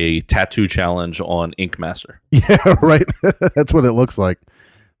be a tattoo challenge on Ink Master. Yeah, right. That's what it looks like.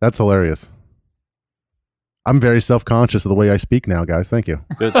 That's hilarious. I'm very self-conscious of the way I speak now, guys. Thank you.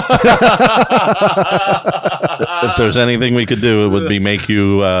 If there's anything we could do, it would be make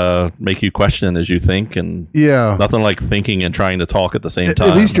you question as you think, and yeah, nothing like thinking and trying to talk at the same time.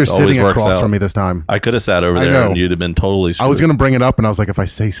 At least you're It always sitting works across out. from me this time. I could have sat over I there know. and you'd have been totally screwed. I was going to bring it up, and I was like, if I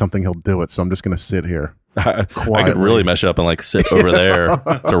say something, he'll do it. So I'm just going to sit here. I could quietly. really mess you up and like sit over there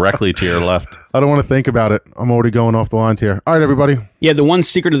directly to your left. I don't want to think about it. I'm already going off the lines here. All right, everybody. Yeah, the one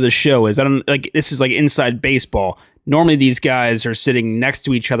secret of the show is this is like inside baseball. Normally these guys are sitting next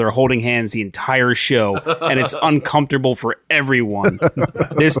to each other holding hands the entire show, and it's uncomfortable for everyone.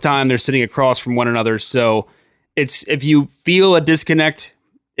 This time they're sitting across from one another, so it's if you feel a disconnect,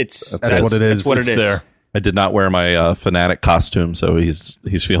 that's what it is. That's what It's it is. there. I did not wear my Fanatic costume, so he's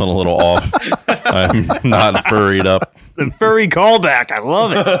feeling a little off. I'm not furried up. The furry callback. I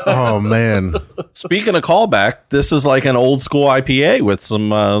love it. Oh man. Speaking of callback, this is like an old school IPA with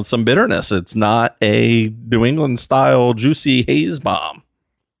some bitterness. It's not a New England style juicy haze bomb.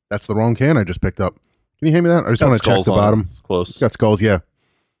 That's the wrong can I just picked up. Can you hand me that? I just want to check Skulls the on it. bottom. It's close. It's got skulls, yeah.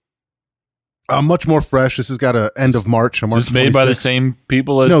 Much more fresh. This has got a end of March. Is this made by the 26th. same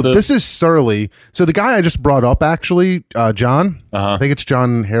people as No, the... this is Surly. So the guy I just brought up, actually, John. Uh-huh. I think it's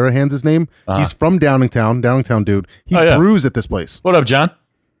John Harahan's his name. He's from Downingtown dude. He Oh, yeah. brews at this place. What up, John?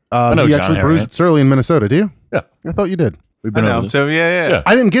 I know He John actually brews Harahan. at Surly in Minnesota. Do you? Yeah. I thought you did. We've I been know. over this. So yeah. Yeah.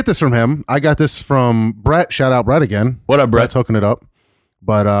 I didn't get this from him. I got this from Brett. Shout out Brett again. What up, Brett? Brett's hooking it up.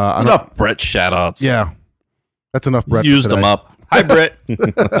 But I don't. Enough Brett shoutouts. Yeah, that's enough. Brett for Used them today. up. Hi, Brett.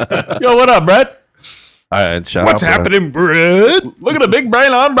 Yo, what up, Brett? All right, shout What's out, Brett. happening, Brett? Look at the big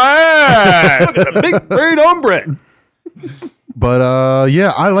brain on Brett. Big brain on Brett. But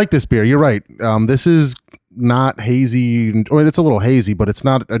yeah, I like this beer. You're right. This is not hazy. I mean, it's a little hazy, but it's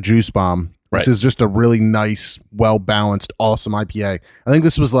not a juice bomb. This Right. is just a really nice, well balanced, awesome IPA. I think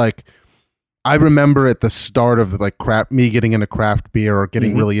this was like, I remember at the start of like me getting into craft beer or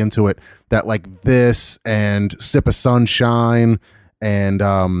getting really into it, that like this and Sip of Sunshine and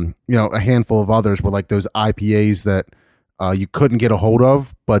a handful of others were like those IPAs that you couldn't get a hold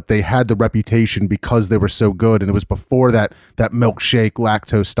of, but they had the reputation because they were so good. And it was before that milkshake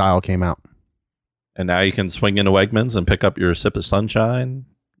lactose style came out. And now you can swing into Wegmans and pick up your Sip of Sunshine.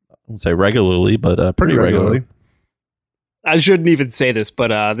 I won't say regularly, but pretty regularly. I shouldn't even say this,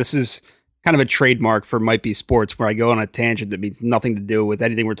 but this is kind of a trademark for Might Be Sports, where I go on a tangent that means nothing to do with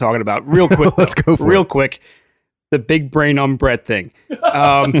anything we're talking about. Real quick, Let's go for real it. quick. The big brain on Brett thing.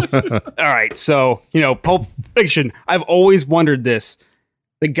 All right, so Pulp Fiction. I've always wondered this: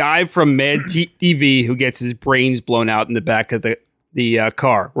 the guy from Mad TV who gets his brains blown out in the back of the the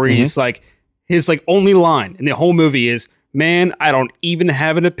car, where he's like, his like only line in the whole movie is, "Man, I don't even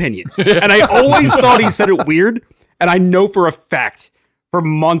have an opinion." And I always thought he said it weird. And I know for a fact, for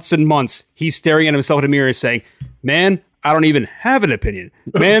months and months, he's staring at himself in the mirror saying, "Man, I don't even have an opinion.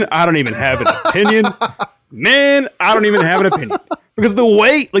 Man, I don't even have an opinion. Man, I don't even have an opinion." Because the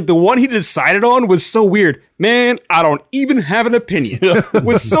way, like the one he decided on was so weird. "Man, I don't even have an opinion." It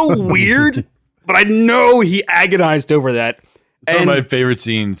was so weird, but I know he agonized over that. One And of my favorite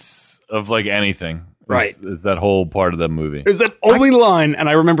scenes of like anything. Right. Is that whole part of that movie. there's that only line, and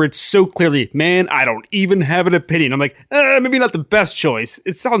I remember it so clearly. "Man, I don't even have an opinion." I'm like, maybe not the best choice.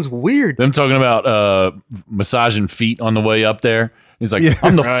 It sounds weird. Them talking about massaging feet on the way up there. He's like, Yeah.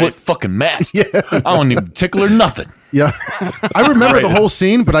 "I'm the Right. foot fucking master. I don't even tickle or nothing." Yeah. I remember the whole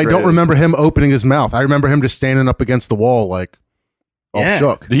scene, but I don't remember him opening his mouth. I remember him just standing up against the wall, like, all Yeah.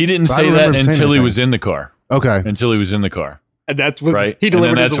 shook. He didn't But I say don't that remember him saying until he anything. was in the car. Okay. Until he was in the car. And that's what Right. he And then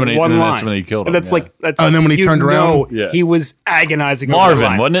delivered that's as when he- one and then line. that's when he killed And him, that's yeah. like, that's Oh, and then when he you turned around? know Yeah. he was agonizing over the Marvin,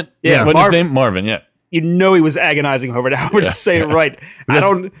 line. wasn't it? Yeah. What's Marvin. his name? Marvin, yeah. You know he was agonizing over it. How would you say it right? I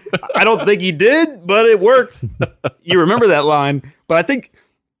don't think he did, but it worked. You remember that line, but I think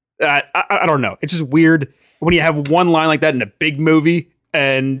I don't know. It's just weird when you have one line like that in a big movie,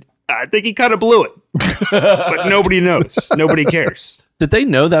 and I think he kind of blew it. But nobody knows. Nobody cares. Did they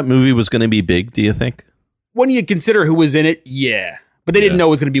know that movie was going to be big, do you think? When you consider who was in it, yeah. But they didn't know it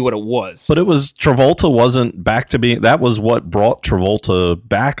was going to be what it was. But it was, Travolta wasn't back to being, that was what brought Travolta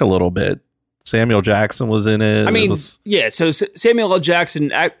back a little bit. Samuel Jackson was in it. I mean, It was, yeah, so Samuel L.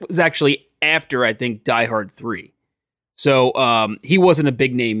 Jackson was actually after, I think, Die Hard 3. So he wasn't a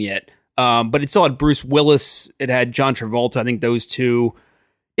big name yet. But it still had Bruce Willis. It had John Travolta. I think those two.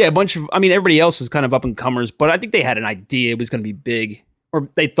 Yeah, a bunch of, I mean, everybody else was kind of up and comers, but I think they had an idea it was going to be big. Or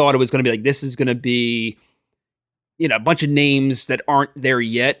they thought it was going to be like, this is going to be, you know, a bunch of names that aren't there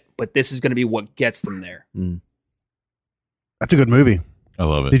yet, but this is going to be what gets them there. That's a good movie. I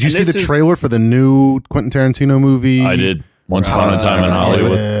love it. Did you And see this the is- trailer for the new Quentin Tarantino movie? I did. Once Upon a Time in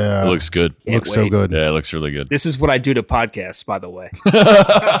Hollywood. Yeah. It looks good. It looks Can't so wait. good. Yeah, it looks really good. This is what I do to podcasts, by the way.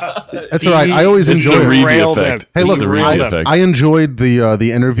 That's all right. I always It's the enjoy it. Reeve Railed effect. him. Hey, It's look, the Reeve I- effect. I enjoyed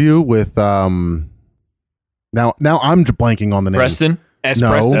the interview with now I'm blanking on the name. Preston? S. No.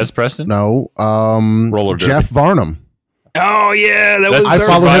 Preston. That's Preston? No, Roller Jeff Varnum. Oh, yeah. That That's- was I their-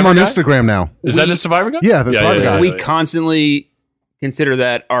 follow him Survivor on guy? Instagram now. Is that the Survivor guy? Yeah, the Survivor guy. We constantly consider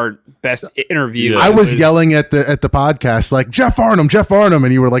that our best interview. Yeah. I was yelling at the podcast like Jeff Varnum,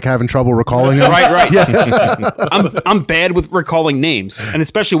 and you were like having trouble recalling him. Right. Yeah. I'm bad with recalling names, and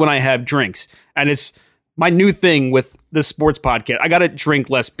especially when I have drinks. And it's my new thing with the sports podcast. I got to drink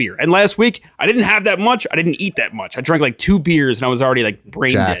less beer. And last week, I didn't have that much. I didn't eat that much. I drank like 2 beers, and I was already like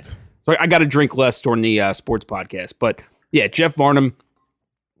brain Jacked. dead. So I got to drink less during the sports podcast. But yeah, Jeff Varnum,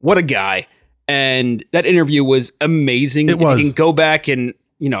 what a guy. And that interview was amazing. It was. You can go back and,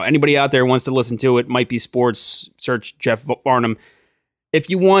 you know, anybody out there wants to listen to it, Might Be Sports, search Jeff Varnum. If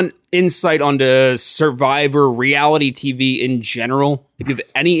you want insight onto Survivor, reality TV in general, if you have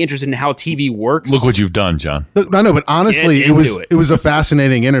any interest in how TV works, Look what you've done, John. Look, I know, but honestly, Get it was into it. a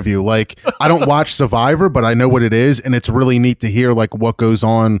fascinating interview. Like, I don't watch Survivor, but I know what it is, and it's really neat to hear like what goes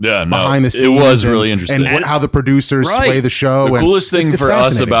on Yeah, no, behind the it scenes. was and- really interesting. and how the producers Right. sway the show. The and coolest thing it's for us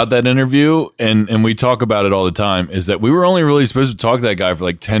fascinating. about that interview, and we talk about it all the time, is that we were only really supposed to talk to that guy for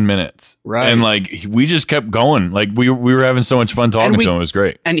like 10 minutes. Right. And like, we just kept going. Like, we were having so much fun talking we- to him. It was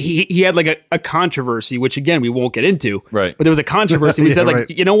great. and he had like a controversy, which again we won't get into. Right. But there was a controversy. We Yeah, said like, right.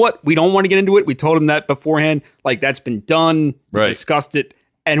 you know what? We don't want to get into it. We told him that beforehand. Like that's been done. We Right. discussed it,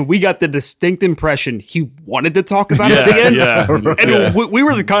 and we got the distinct impression he wanted to talk about it at the Yeah, end. yeah. And yeah. we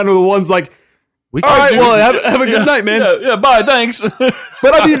were the kind of the ones like, We all can right, do- well, have a good night, man. Yeah, bye, thanks. But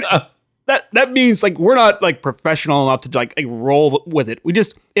I mean, that means like we're not like professional enough to like roll with it. We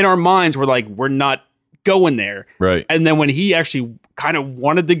just in our minds we're like we're not going there. Right. And then when he actually kind of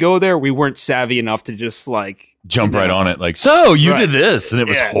wanted to go there, we weren't savvy enough to just like Jump right on it. Like, so you Right. did this, and it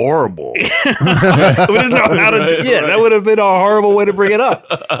was Yeah. horrible. we didn't know how to. Right, Yeah, right. that would have been a horrible way to bring it up.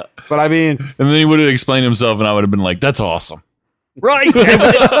 But I mean, And then he would have explained himself, and I would have been like, that's awesome. right?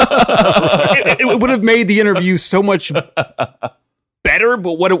 It would have made the interview so much better.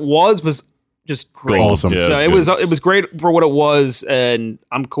 But what it was just great. Awesome. Yeah, So it good. was great for what it was, and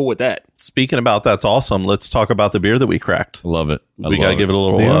I'm cool with that. speaking about that's awesome, let's talk about the beer that we cracked. Love it. We got to give it a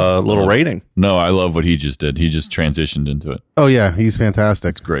little Yeah. little rating. No, I love what he just did. He just transitioned into it. Oh yeah, he's fantastic.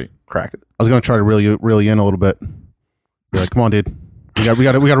 It's great. Crack it. I was gonna try to reel you in a little bit. Be like, come on, dude. We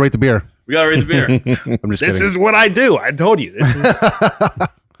got to rate the beer. We got to rate the beer. I'm just This kidding. is what I do. I told you. This is,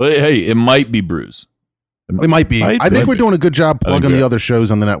 But hey, it might be brews. It might be. Might I think be. we're doing a good job plugging we the are. other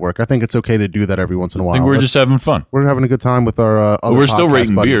shows on the network. I think it's okay to do that every once in a I while. think we're just having fun. We're having a good time with our other But we're still podcast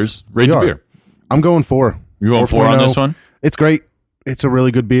rating buddies. beers. Rate We the are. beer. I'm going 4. You're going 4 on this one? It's great. It's a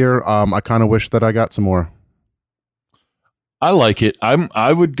really good beer. I kind of wish that I got some more. I like it. I'm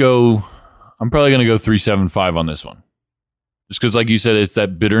probably going to go 3.75 on this one. Just because, like you said, it's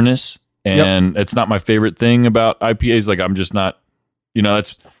that bitterness, and it's not my favorite thing about IPAs. Like, I'm just not, I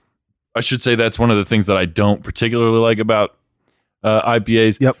should say that's one of the things that I don't particularly like about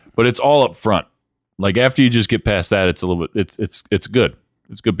IPAs. Yep. But it's all up front. Like, after you just get past that, it's a little bit, it's good.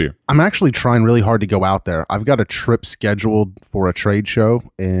 It's good beer. I'm actually trying really hard to go out there. I've got a trip scheduled for a trade show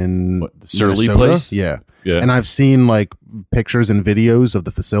in What, the Surly Minnesota. place? Yeah. Yeah. And I've seen like pictures and videos of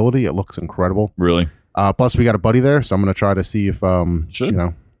the facility. It looks incredible. Really? Plus, we got a buddy there, so I'm going to try to see if Should.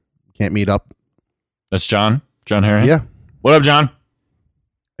 can't meet up. That's John Herring? Yeah. What up, John?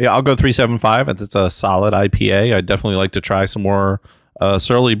 Yeah, I'll go 3.75. It's a solid IPA. I'd definitely like to try some more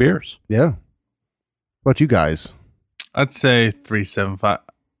Surly beers. Yeah. What about you guys? I'd say 3.75.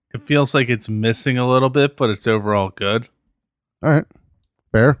 It feels like it's missing a little bit, but it's overall good. All right.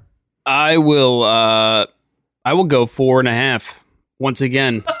 Fair. I will go 4.5 once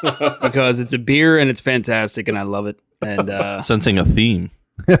again because it's a beer and it's fantastic and I love it. And Sensing a theme.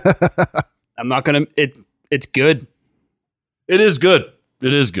 I'm not gonna. It's good, It is good.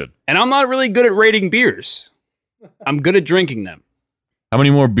 It is good. and I'm not really good at rating beers. I'm good at drinking them. How many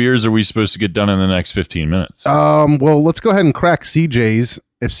more beers are we supposed to get done in the next 15 minutes? Well, let's go ahead and crack CJ's.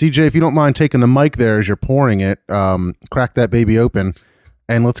 If you don't mind taking the mic there as you're pouring it, crack that baby open,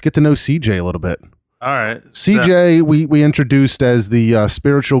 and let's get to know CJ a little bit. All right. CJ, we introduced as the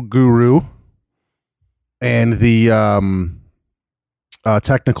spiritual guru and the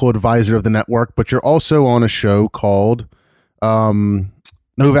technical advisor of the network, but you're also on a show called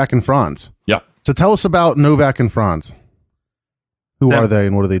Novak and Franz. Yeah. So tell us about Novak and Franz. Who are they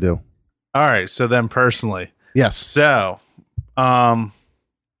and what do they do? All right. So then personally. Yes. So,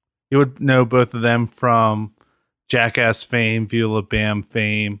 you would know both of them from Jackass fame, Viola Bam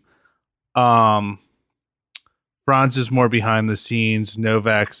fame. Franz is more behind the scenes.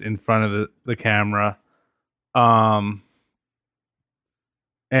 Novak's in front of the camera.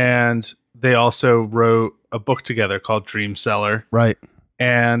 And they also wrote a book together called Dream Seller Right.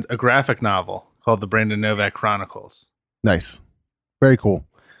 and a graphic novel called The Brandon Novak Chronicles. Nice. Very cool.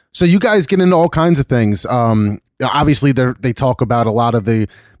 So you guys get into all kinds of things. Obviously, they talk about a lot of the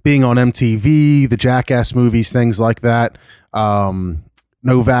being on MTV, the Jackass movies, things like that.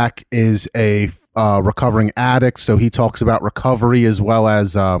 Novak is a recovering addict, so he talks about recovery as well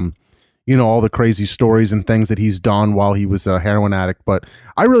as all the crazy stories and things that he's done while he was a heroin addict. But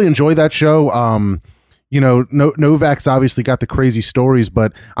I really enjoy that show. Novak's obviously got the crazy stories,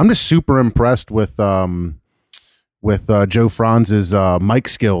 but I'm just super impressed with Joe Franz's mic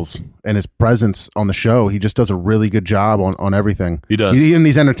skills and his presence on the show. He just does a really good job on everything. He does. And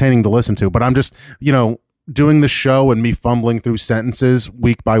he's entertaining to listen to. But I'm just, doing the show and me fumbling through sentences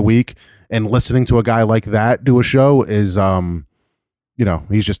week by week and listening to a guy like that do a show is,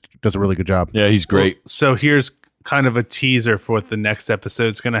 he just does a really good job. Yeah, he's great. Well, so here's kind of a teaser for what the next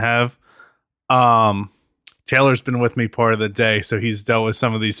episode's going to have. Taylor's been with me part of the day, so he's dealt with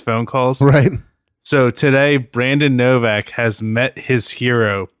some of these phone calls. Right. So today, Brandon Novak has met his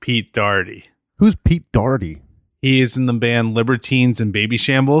hero, Pete Doherty. Who's Pete Doherty? He is in the band Libertines and Baby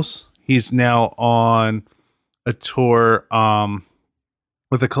Shambles. He's now on a tour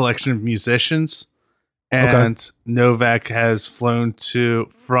with a collection of musicians. And Novak has flown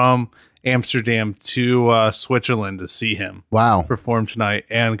from Amsterdam to Switzerland to see him Wow. perform tonight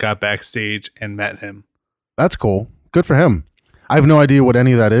and got backstage and met him. That's cool. Good for him. I have no idea what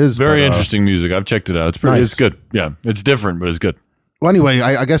any of that is. Very but, interesting music. I've checked it out. It's pretty. Nice. It's good. Yeah, it's different, but it's good. Well, anyway,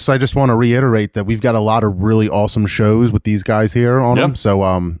 I guess I just want to reiterate that we've got a lot of really awesome shows with these guys here on Yep. them.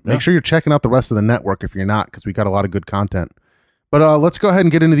 So make sure you're checking out the rest of the network if you're not, because we got a lot of good content. But let's go ahead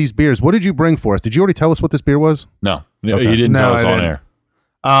and get into these beers. What did you bring for us? Did you already tell us what this beer was? No, Okay. he didn't No, tell us I on didn't. air.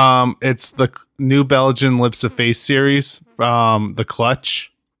 It's the New Belgian Lips of Face series from The Clutch.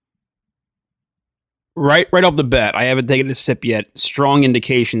 Right off the bat, I haven't taken a sip yet. Strong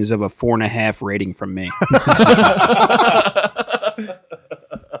indications of a 4.5 rating from me.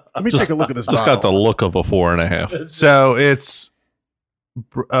 Let me take a look at this. Just got the look of a 4.5. So it's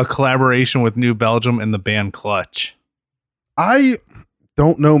a collaboration with New Belgium and the band Clutch. I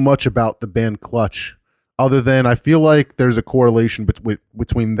don't know much about the band Clutch, other than I feel like there's a correlation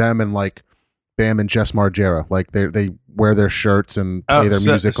between them and like Bam and Jess Margera. Like they wear their shirts and play their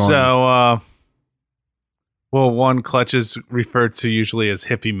music on. One Clutch is referred to usually as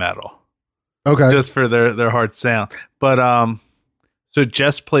hippie metal. Okay. just for their hard sound. But so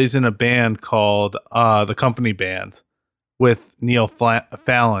Jess plays in a band called the Company Band with Neil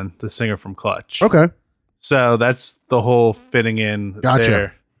Fallon, the singer from Clutch. Okay. So that's the whole fitting in Gotcha.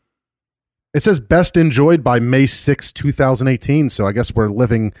 there. It says best enjoyed by May 6, 2018. So I guess we're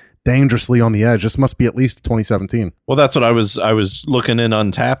living dangerously on the edge. This must be at least 2017. Well, that's what I was looking in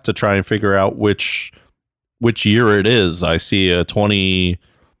Untapped to try and figure out which year it is. I see a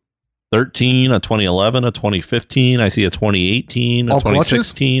 2013, a 2011, a 2015. I see a 2018, a All clutches?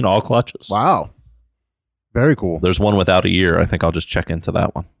 2016, all clutches. Wow. Very cool. There's one without a year. I think I'll just check into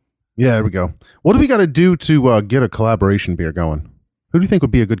that one. Yeah, there we go. What do we got to do to get a collaboration beer going? Who do you think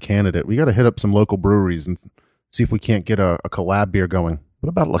would be a good candidate? We got to hit up some local breweries and see if we can't get a collab beer going. What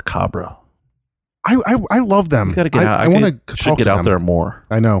about La Cabra? I love them. You got to get out. I want to should get out there more.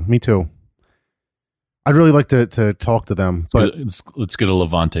 I know. Me too. I'd really like to talk to them, but Let's get a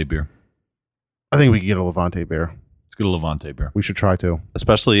Levante beer. I think we can get a Levante beer. Let's get a Levante beer. We should try to.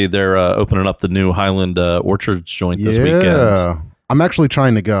 Especially they're opening up the new Highland Orchards joint this weekend. I'm actually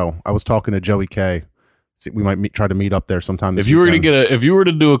trying to go. I was talking to Joey K. See, we might try to meet up there sometime this If you were to weekend. if you were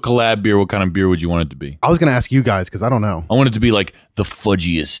to do a collab beer, what kind of beer would you want it to be? I was going to ask you guys because I don't know. I want it to be like the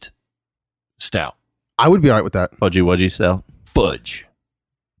fudgiest stout. I would be all right with that. Fudgy Wudgy style. Fudge.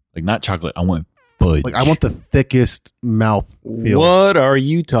 Like not chocolate. I want fudge. Like I want the thickest mouth feel. What are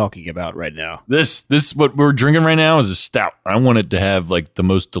you talking about right now? This what we're drinking right now is a stout. I want it to have like the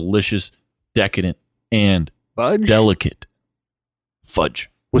most delicious, decadent, and Fudge? delicate fudge.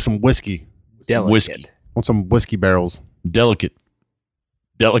 With some whiskey. Delicate. Whiskey. Want some whiskey barrels. Delicate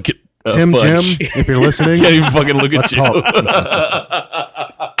Tim, fudge. Jim, if you're listening, Can't even fucking look at Let's you.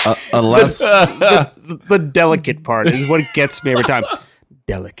 Unless The delicate part is what gets me every time.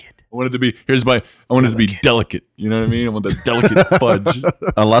 Delicate. I want it to be I want it to be delicate. You know what I mean? I want the delicate fudge.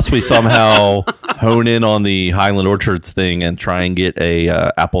 unless we somehow hone in on the Highland Orchards thing and try and get a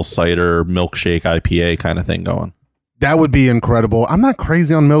apple cider milkshake IPA kind of thing going. that would be incredible. I'm not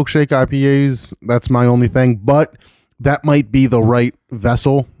crazy on milkshake IPAs. That's my only thing, but that might be the right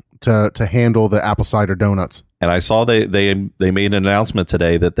vessel to handle the apple cider donuts. And I saw they made an announcement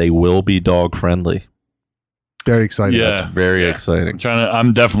today that they will be dog friendly. Very excited. Yeah. That's very exciting.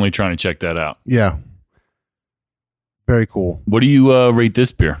 I'm definitely trying to check that out. Yeah. Very cool. What do you rate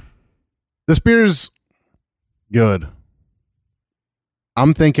this beer? This beer's good.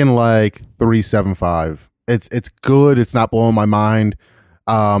 I'm thinking like 3.75. It's good. It's not blowing my mind.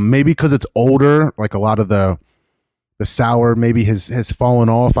 Maybe because it's older, like a lot of the sour maybe has fallen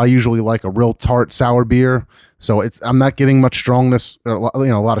off. I usually like a real tart sour beer, so I'm not getting much strongness, a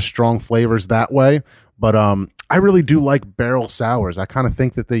lot of strong flavors that way. But I really do like barrel sours. I kind of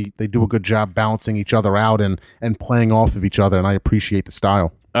think that they do a good job balancing each other out and playing off of each other, and I appreciate the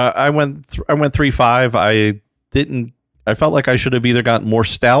style. I went 3.5. I felt like I should have either gotten more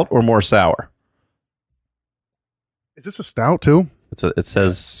stout or more sour. Is this a stout too? It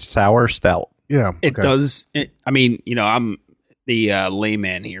says sour stout. Yeah, It okay. does. I'm the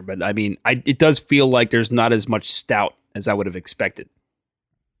layman here, but it does feel like there's not as much stout as I would have expected.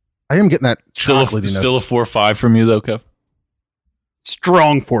 I am getting that Still a chocolatiness. 4.5 from you though, Kev.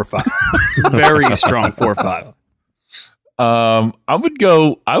 Strong 4.5. Very strong 4.5.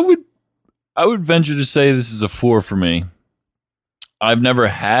 I would venture to say this is a 4 for me. I've never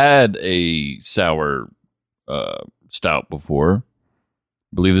had a sour stout before.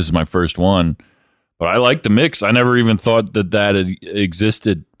 I believe this is my first one, but I like the mix. I never even thought that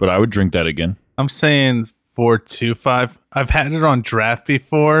existed, but I would drink that again. I'm saying 4.25. I've had it on draft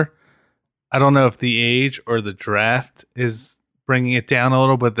before. I don't know if the age or the draft is bringing it down a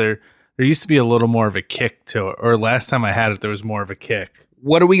little, but there used to be a little more of a kick to it. Or last time I had it, there was more of a kick.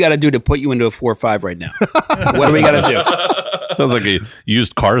 What do we got to do to put you into a 4.5 right now? What do we got to do? Sounds like a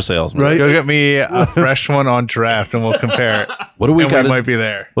used car salesman. Right? Go get me a fresh one on draft, and we'll compare it. What do we And got? might be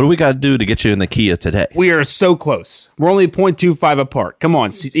there. What do we got to do to get you in the Kia today? We are so close. We're only 0.25 apart. Come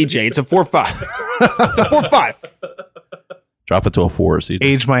on, CJ. It's a 4.5. It's a 4.5. Drop it to a 4. CJ.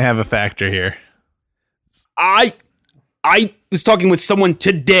 Age might have a factor here. I was talking with someone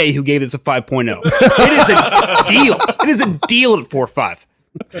today who gave this a 5.0. It is a deal. It is a deal at 4.5.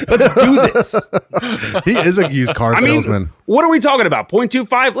 Let's do this. He is a used car salesman. What are we talking about?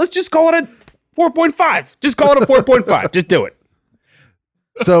 0.25? Let's just call it a 4.5. Just call it a 4.5. Just do it.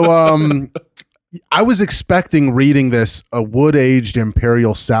 So I was expecting reading this, a wood-aged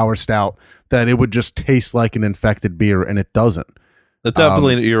imperial sour stout, that it would just taste like an infected beer, and it doesn't. It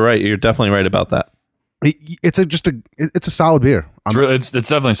definitely, you're right. You're definitely right about that. It's a solid beer. It's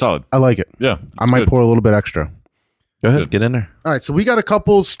definitely solid. I like it. Yeah, I might good. pour a little bit extra. Go ahead, Good. get in there. All right, so we got a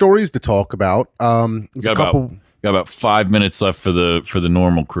couple stories to talk about. There's a couple. Got about 5 minutes left for the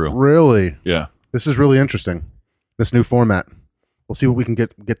normal crew. Really, Yeah. this is really interesting. This new format. We'll see what we can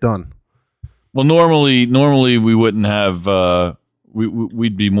get done. Well, normally we wouldn't have.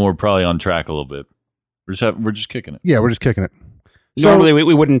 We'd be more probably on track a little bit. We're just kicking it. Yeah, we're just kicking it. So- Normally,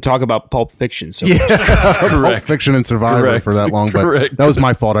 we wouldn't talk about Pulp Fiction. So Yeah, Pulp Correct. Fiction and Survivor Correct. for that long, but Correct. that was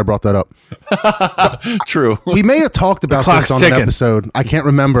my fault. I brought that up. True. We may have talked about clock's this on ticking. an episode. I can't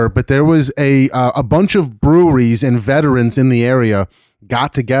remember, but there was a bunch of breweries and veterans in the area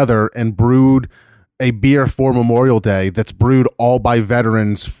got together and brewed a beer for Memorial Day that's brewed all by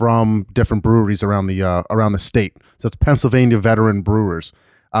veterans from different breweries around the state. So it's Pennsylvania veteran brewers.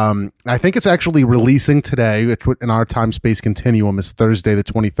 I think it's actually releasing today. It's in our time space continuum is Thursday the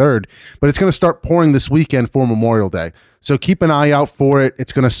 23rd, but it's going to start pouring this weekend for Memorial Day. So keep an eye out for it.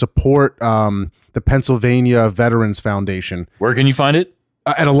 It's going to support the Pennsylvania Veterans Foundation Where can you find it?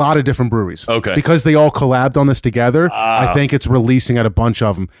 at a lot of different breweries. Okay. Because they all collabed on this together, I think it's releasing at a bunch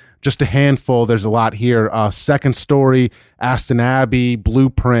of them. Just a handful. There's a lot here. Second Story, Aston Abbey,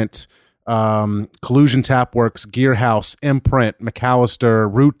 Blueprint, Collusion Tapworks, Gearhouse, Imprint, McAllister,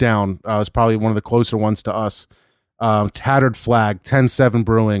 Root Down is probably one of the closer ones to us. Tattered Flag, 10-7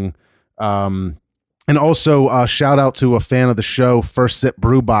 Brewing, and also shout out to a fan of the show, First Sip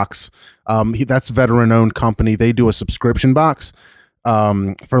Brew Box. That's veteran owned company. They do a subscription box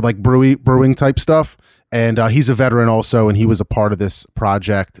for like brewing type stuff, and he's a veteran also, and he was a part of this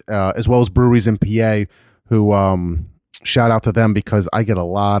project, as well as Breweries in PA, who shout out to them because I get a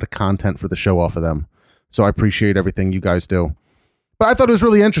lot of content for the show off of them. So I appreciate everything you guys do. But I thought it was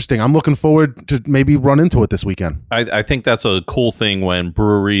really interesting. I'm looking forward to maybe run into it this weekend. I think that's a cool thing when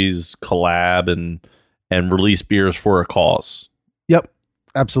breweries collab and release beers for a cause. Yep,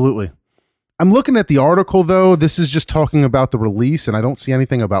 absolutely. I'm looking at the article, though. This is just talking about the release, and I don't see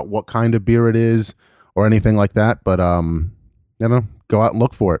anything about what kind of beer it is or anything like that. But, go out and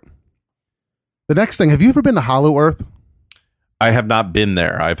look for it. The next thing, have you ever been to Hollow Earth? I have not been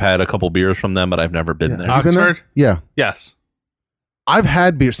there. I've had a couple beers from them, but I've never been there. Have you been there? Oxford? Yeah. Yes. I've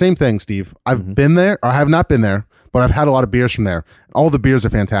had beer. Same thing, Steve. I've Mhm. been there, or I have not been there, but I've had a lot of beers from there. All the beers are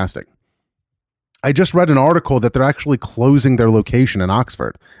fantastic. I just read an article that they're actually closing their location in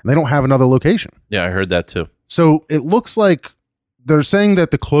Oxford, and they don't have another location. Yeah, I heard that too. So it looks like they're saying that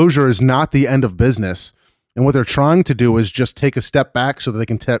the closure is not the end of business. And what they're trying to do is just take a step back so that they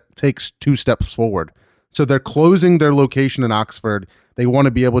can take 2 steps forward. So they're closing their location in Oxford. They want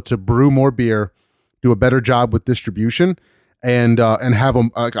to be able to brew more beer, do a better job with distribution, and have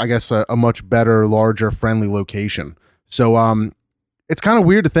a much better, larger, friendly location. So it's kind of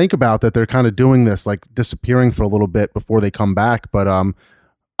weird to think about that they're kind of doing this, like disappearing for a little bit before they come back. But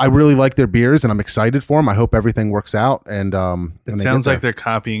I really like their beers, and I'm excited for them. I hope everything works out. And It sounds like they're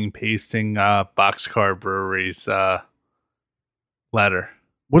copying and pasting Boxcar Brewery's letter.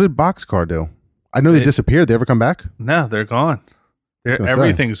 What did Boxcar do? I know they disappeared. They ever come back? No, they're gone. gonna say.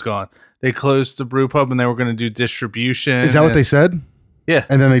 Everything's gone. They closed the brew pub and they were going to do distribution. Is that what they said? Yeah.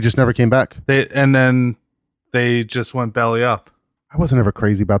 And then they just never came back. Then they just went belly up. I wasn't ever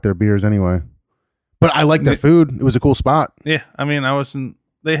crazy about their beers anyway. But I liked their food. It was a cool spot. Yeah, I mean, I wasn't.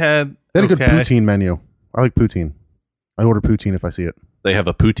 They had They had a good poutine menu. I like poutine. I order poutine if I see it. They have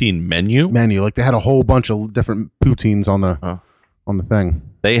a poutine menu. Like they had a whole bunch of different poutines on the thing.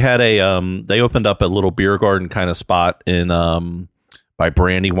 They had they opened up a little beer garden kind of spot in by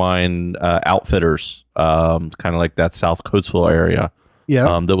Brandywine Outfitters, kind of like that South Coatesville area.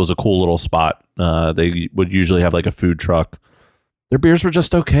 Yeah. That was a cool little spot. They would usually have like a food truck. Their beers were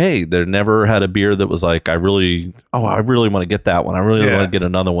just okay. They never had a beer that was like, I really want to get that one. I really want to get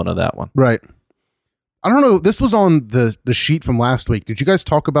another one of that one. Right. I don't know. This was on the sheet from last week. Did you guys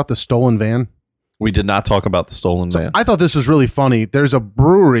talk about the stolen van? We did not talk about the stolen van. I thought this was really funny. There's a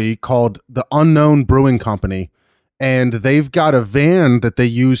brewery called the Unknown Brewing Company, and they've got a van that they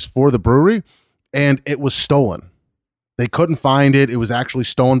use for the brewery, and it was stolen. They couldn't find it. It was actually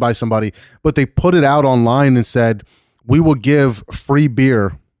stolen by somebody, but they put it out online and said, we will give free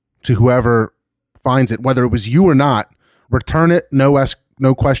beer to whoever finds it, whether it was you or not. Return it, no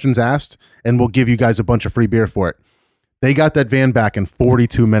questions asked, and we'll give you guys a bunch of free beer for it. They got that van back in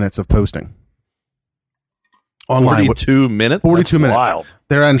 42 minutes of posting. Online. 42 minutes? 42 minutes. Wild.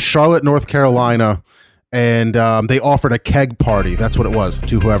 They're in Charlotte, North Carolina, and they offered a keg party. That's what it was,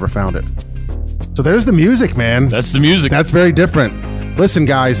 to whoever found it. So there's the music, man. That's the music. That's very different. Listen,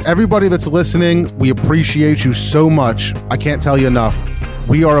 guys, everybody that's listening, we appreciate you so much. I can't tell you enough.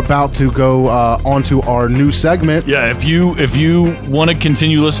 we are about to go onto our new segment. Yeah, if you want to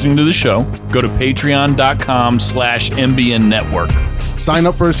continue listening to the show, go to patreon.com/MBN Network. Sign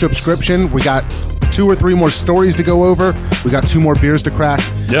up for a subscription. We got 2 or 3 more stories to go over. We got 2 more beers to crack.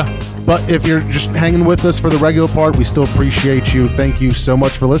 Yeah. But if you're just hanging with us for the regular part, we still appreciate you. Thank you so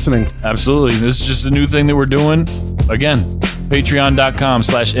much for listening. Absolutely. This is just a new thing that we're doing. Again,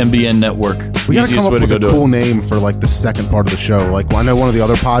 patreon.com/MBN Network. We got to come Easiest up way to with go a do cool it. name for like the second part of the show. Like I know one of the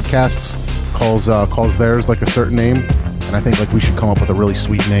other podcasts calls theirs like a certain name, and I think like we should come up with a really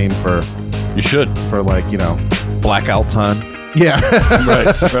sweet name for You should. like, you know, Blackout time. yeah,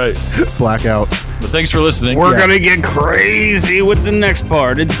 Right. blackout. But thanks for listening. We're gonna get crazy with the next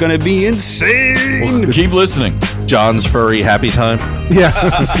part. It's gonna be insane. Keep listening. John's furry happy time. Yeah,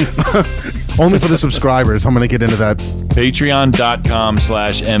 only for the subscribers. I'm gonna get into that.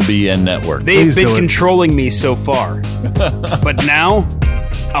 Patreon.com/MBN Network. They've Please do been it. controlling me so far, but now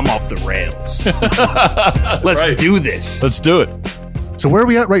I'm off the rails. Let's Right. do this. Let's do it. So where are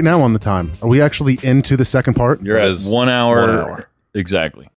we at right now on the time? Are we actually into the second part? You're at is 1 hour. 1 hour. Exactly.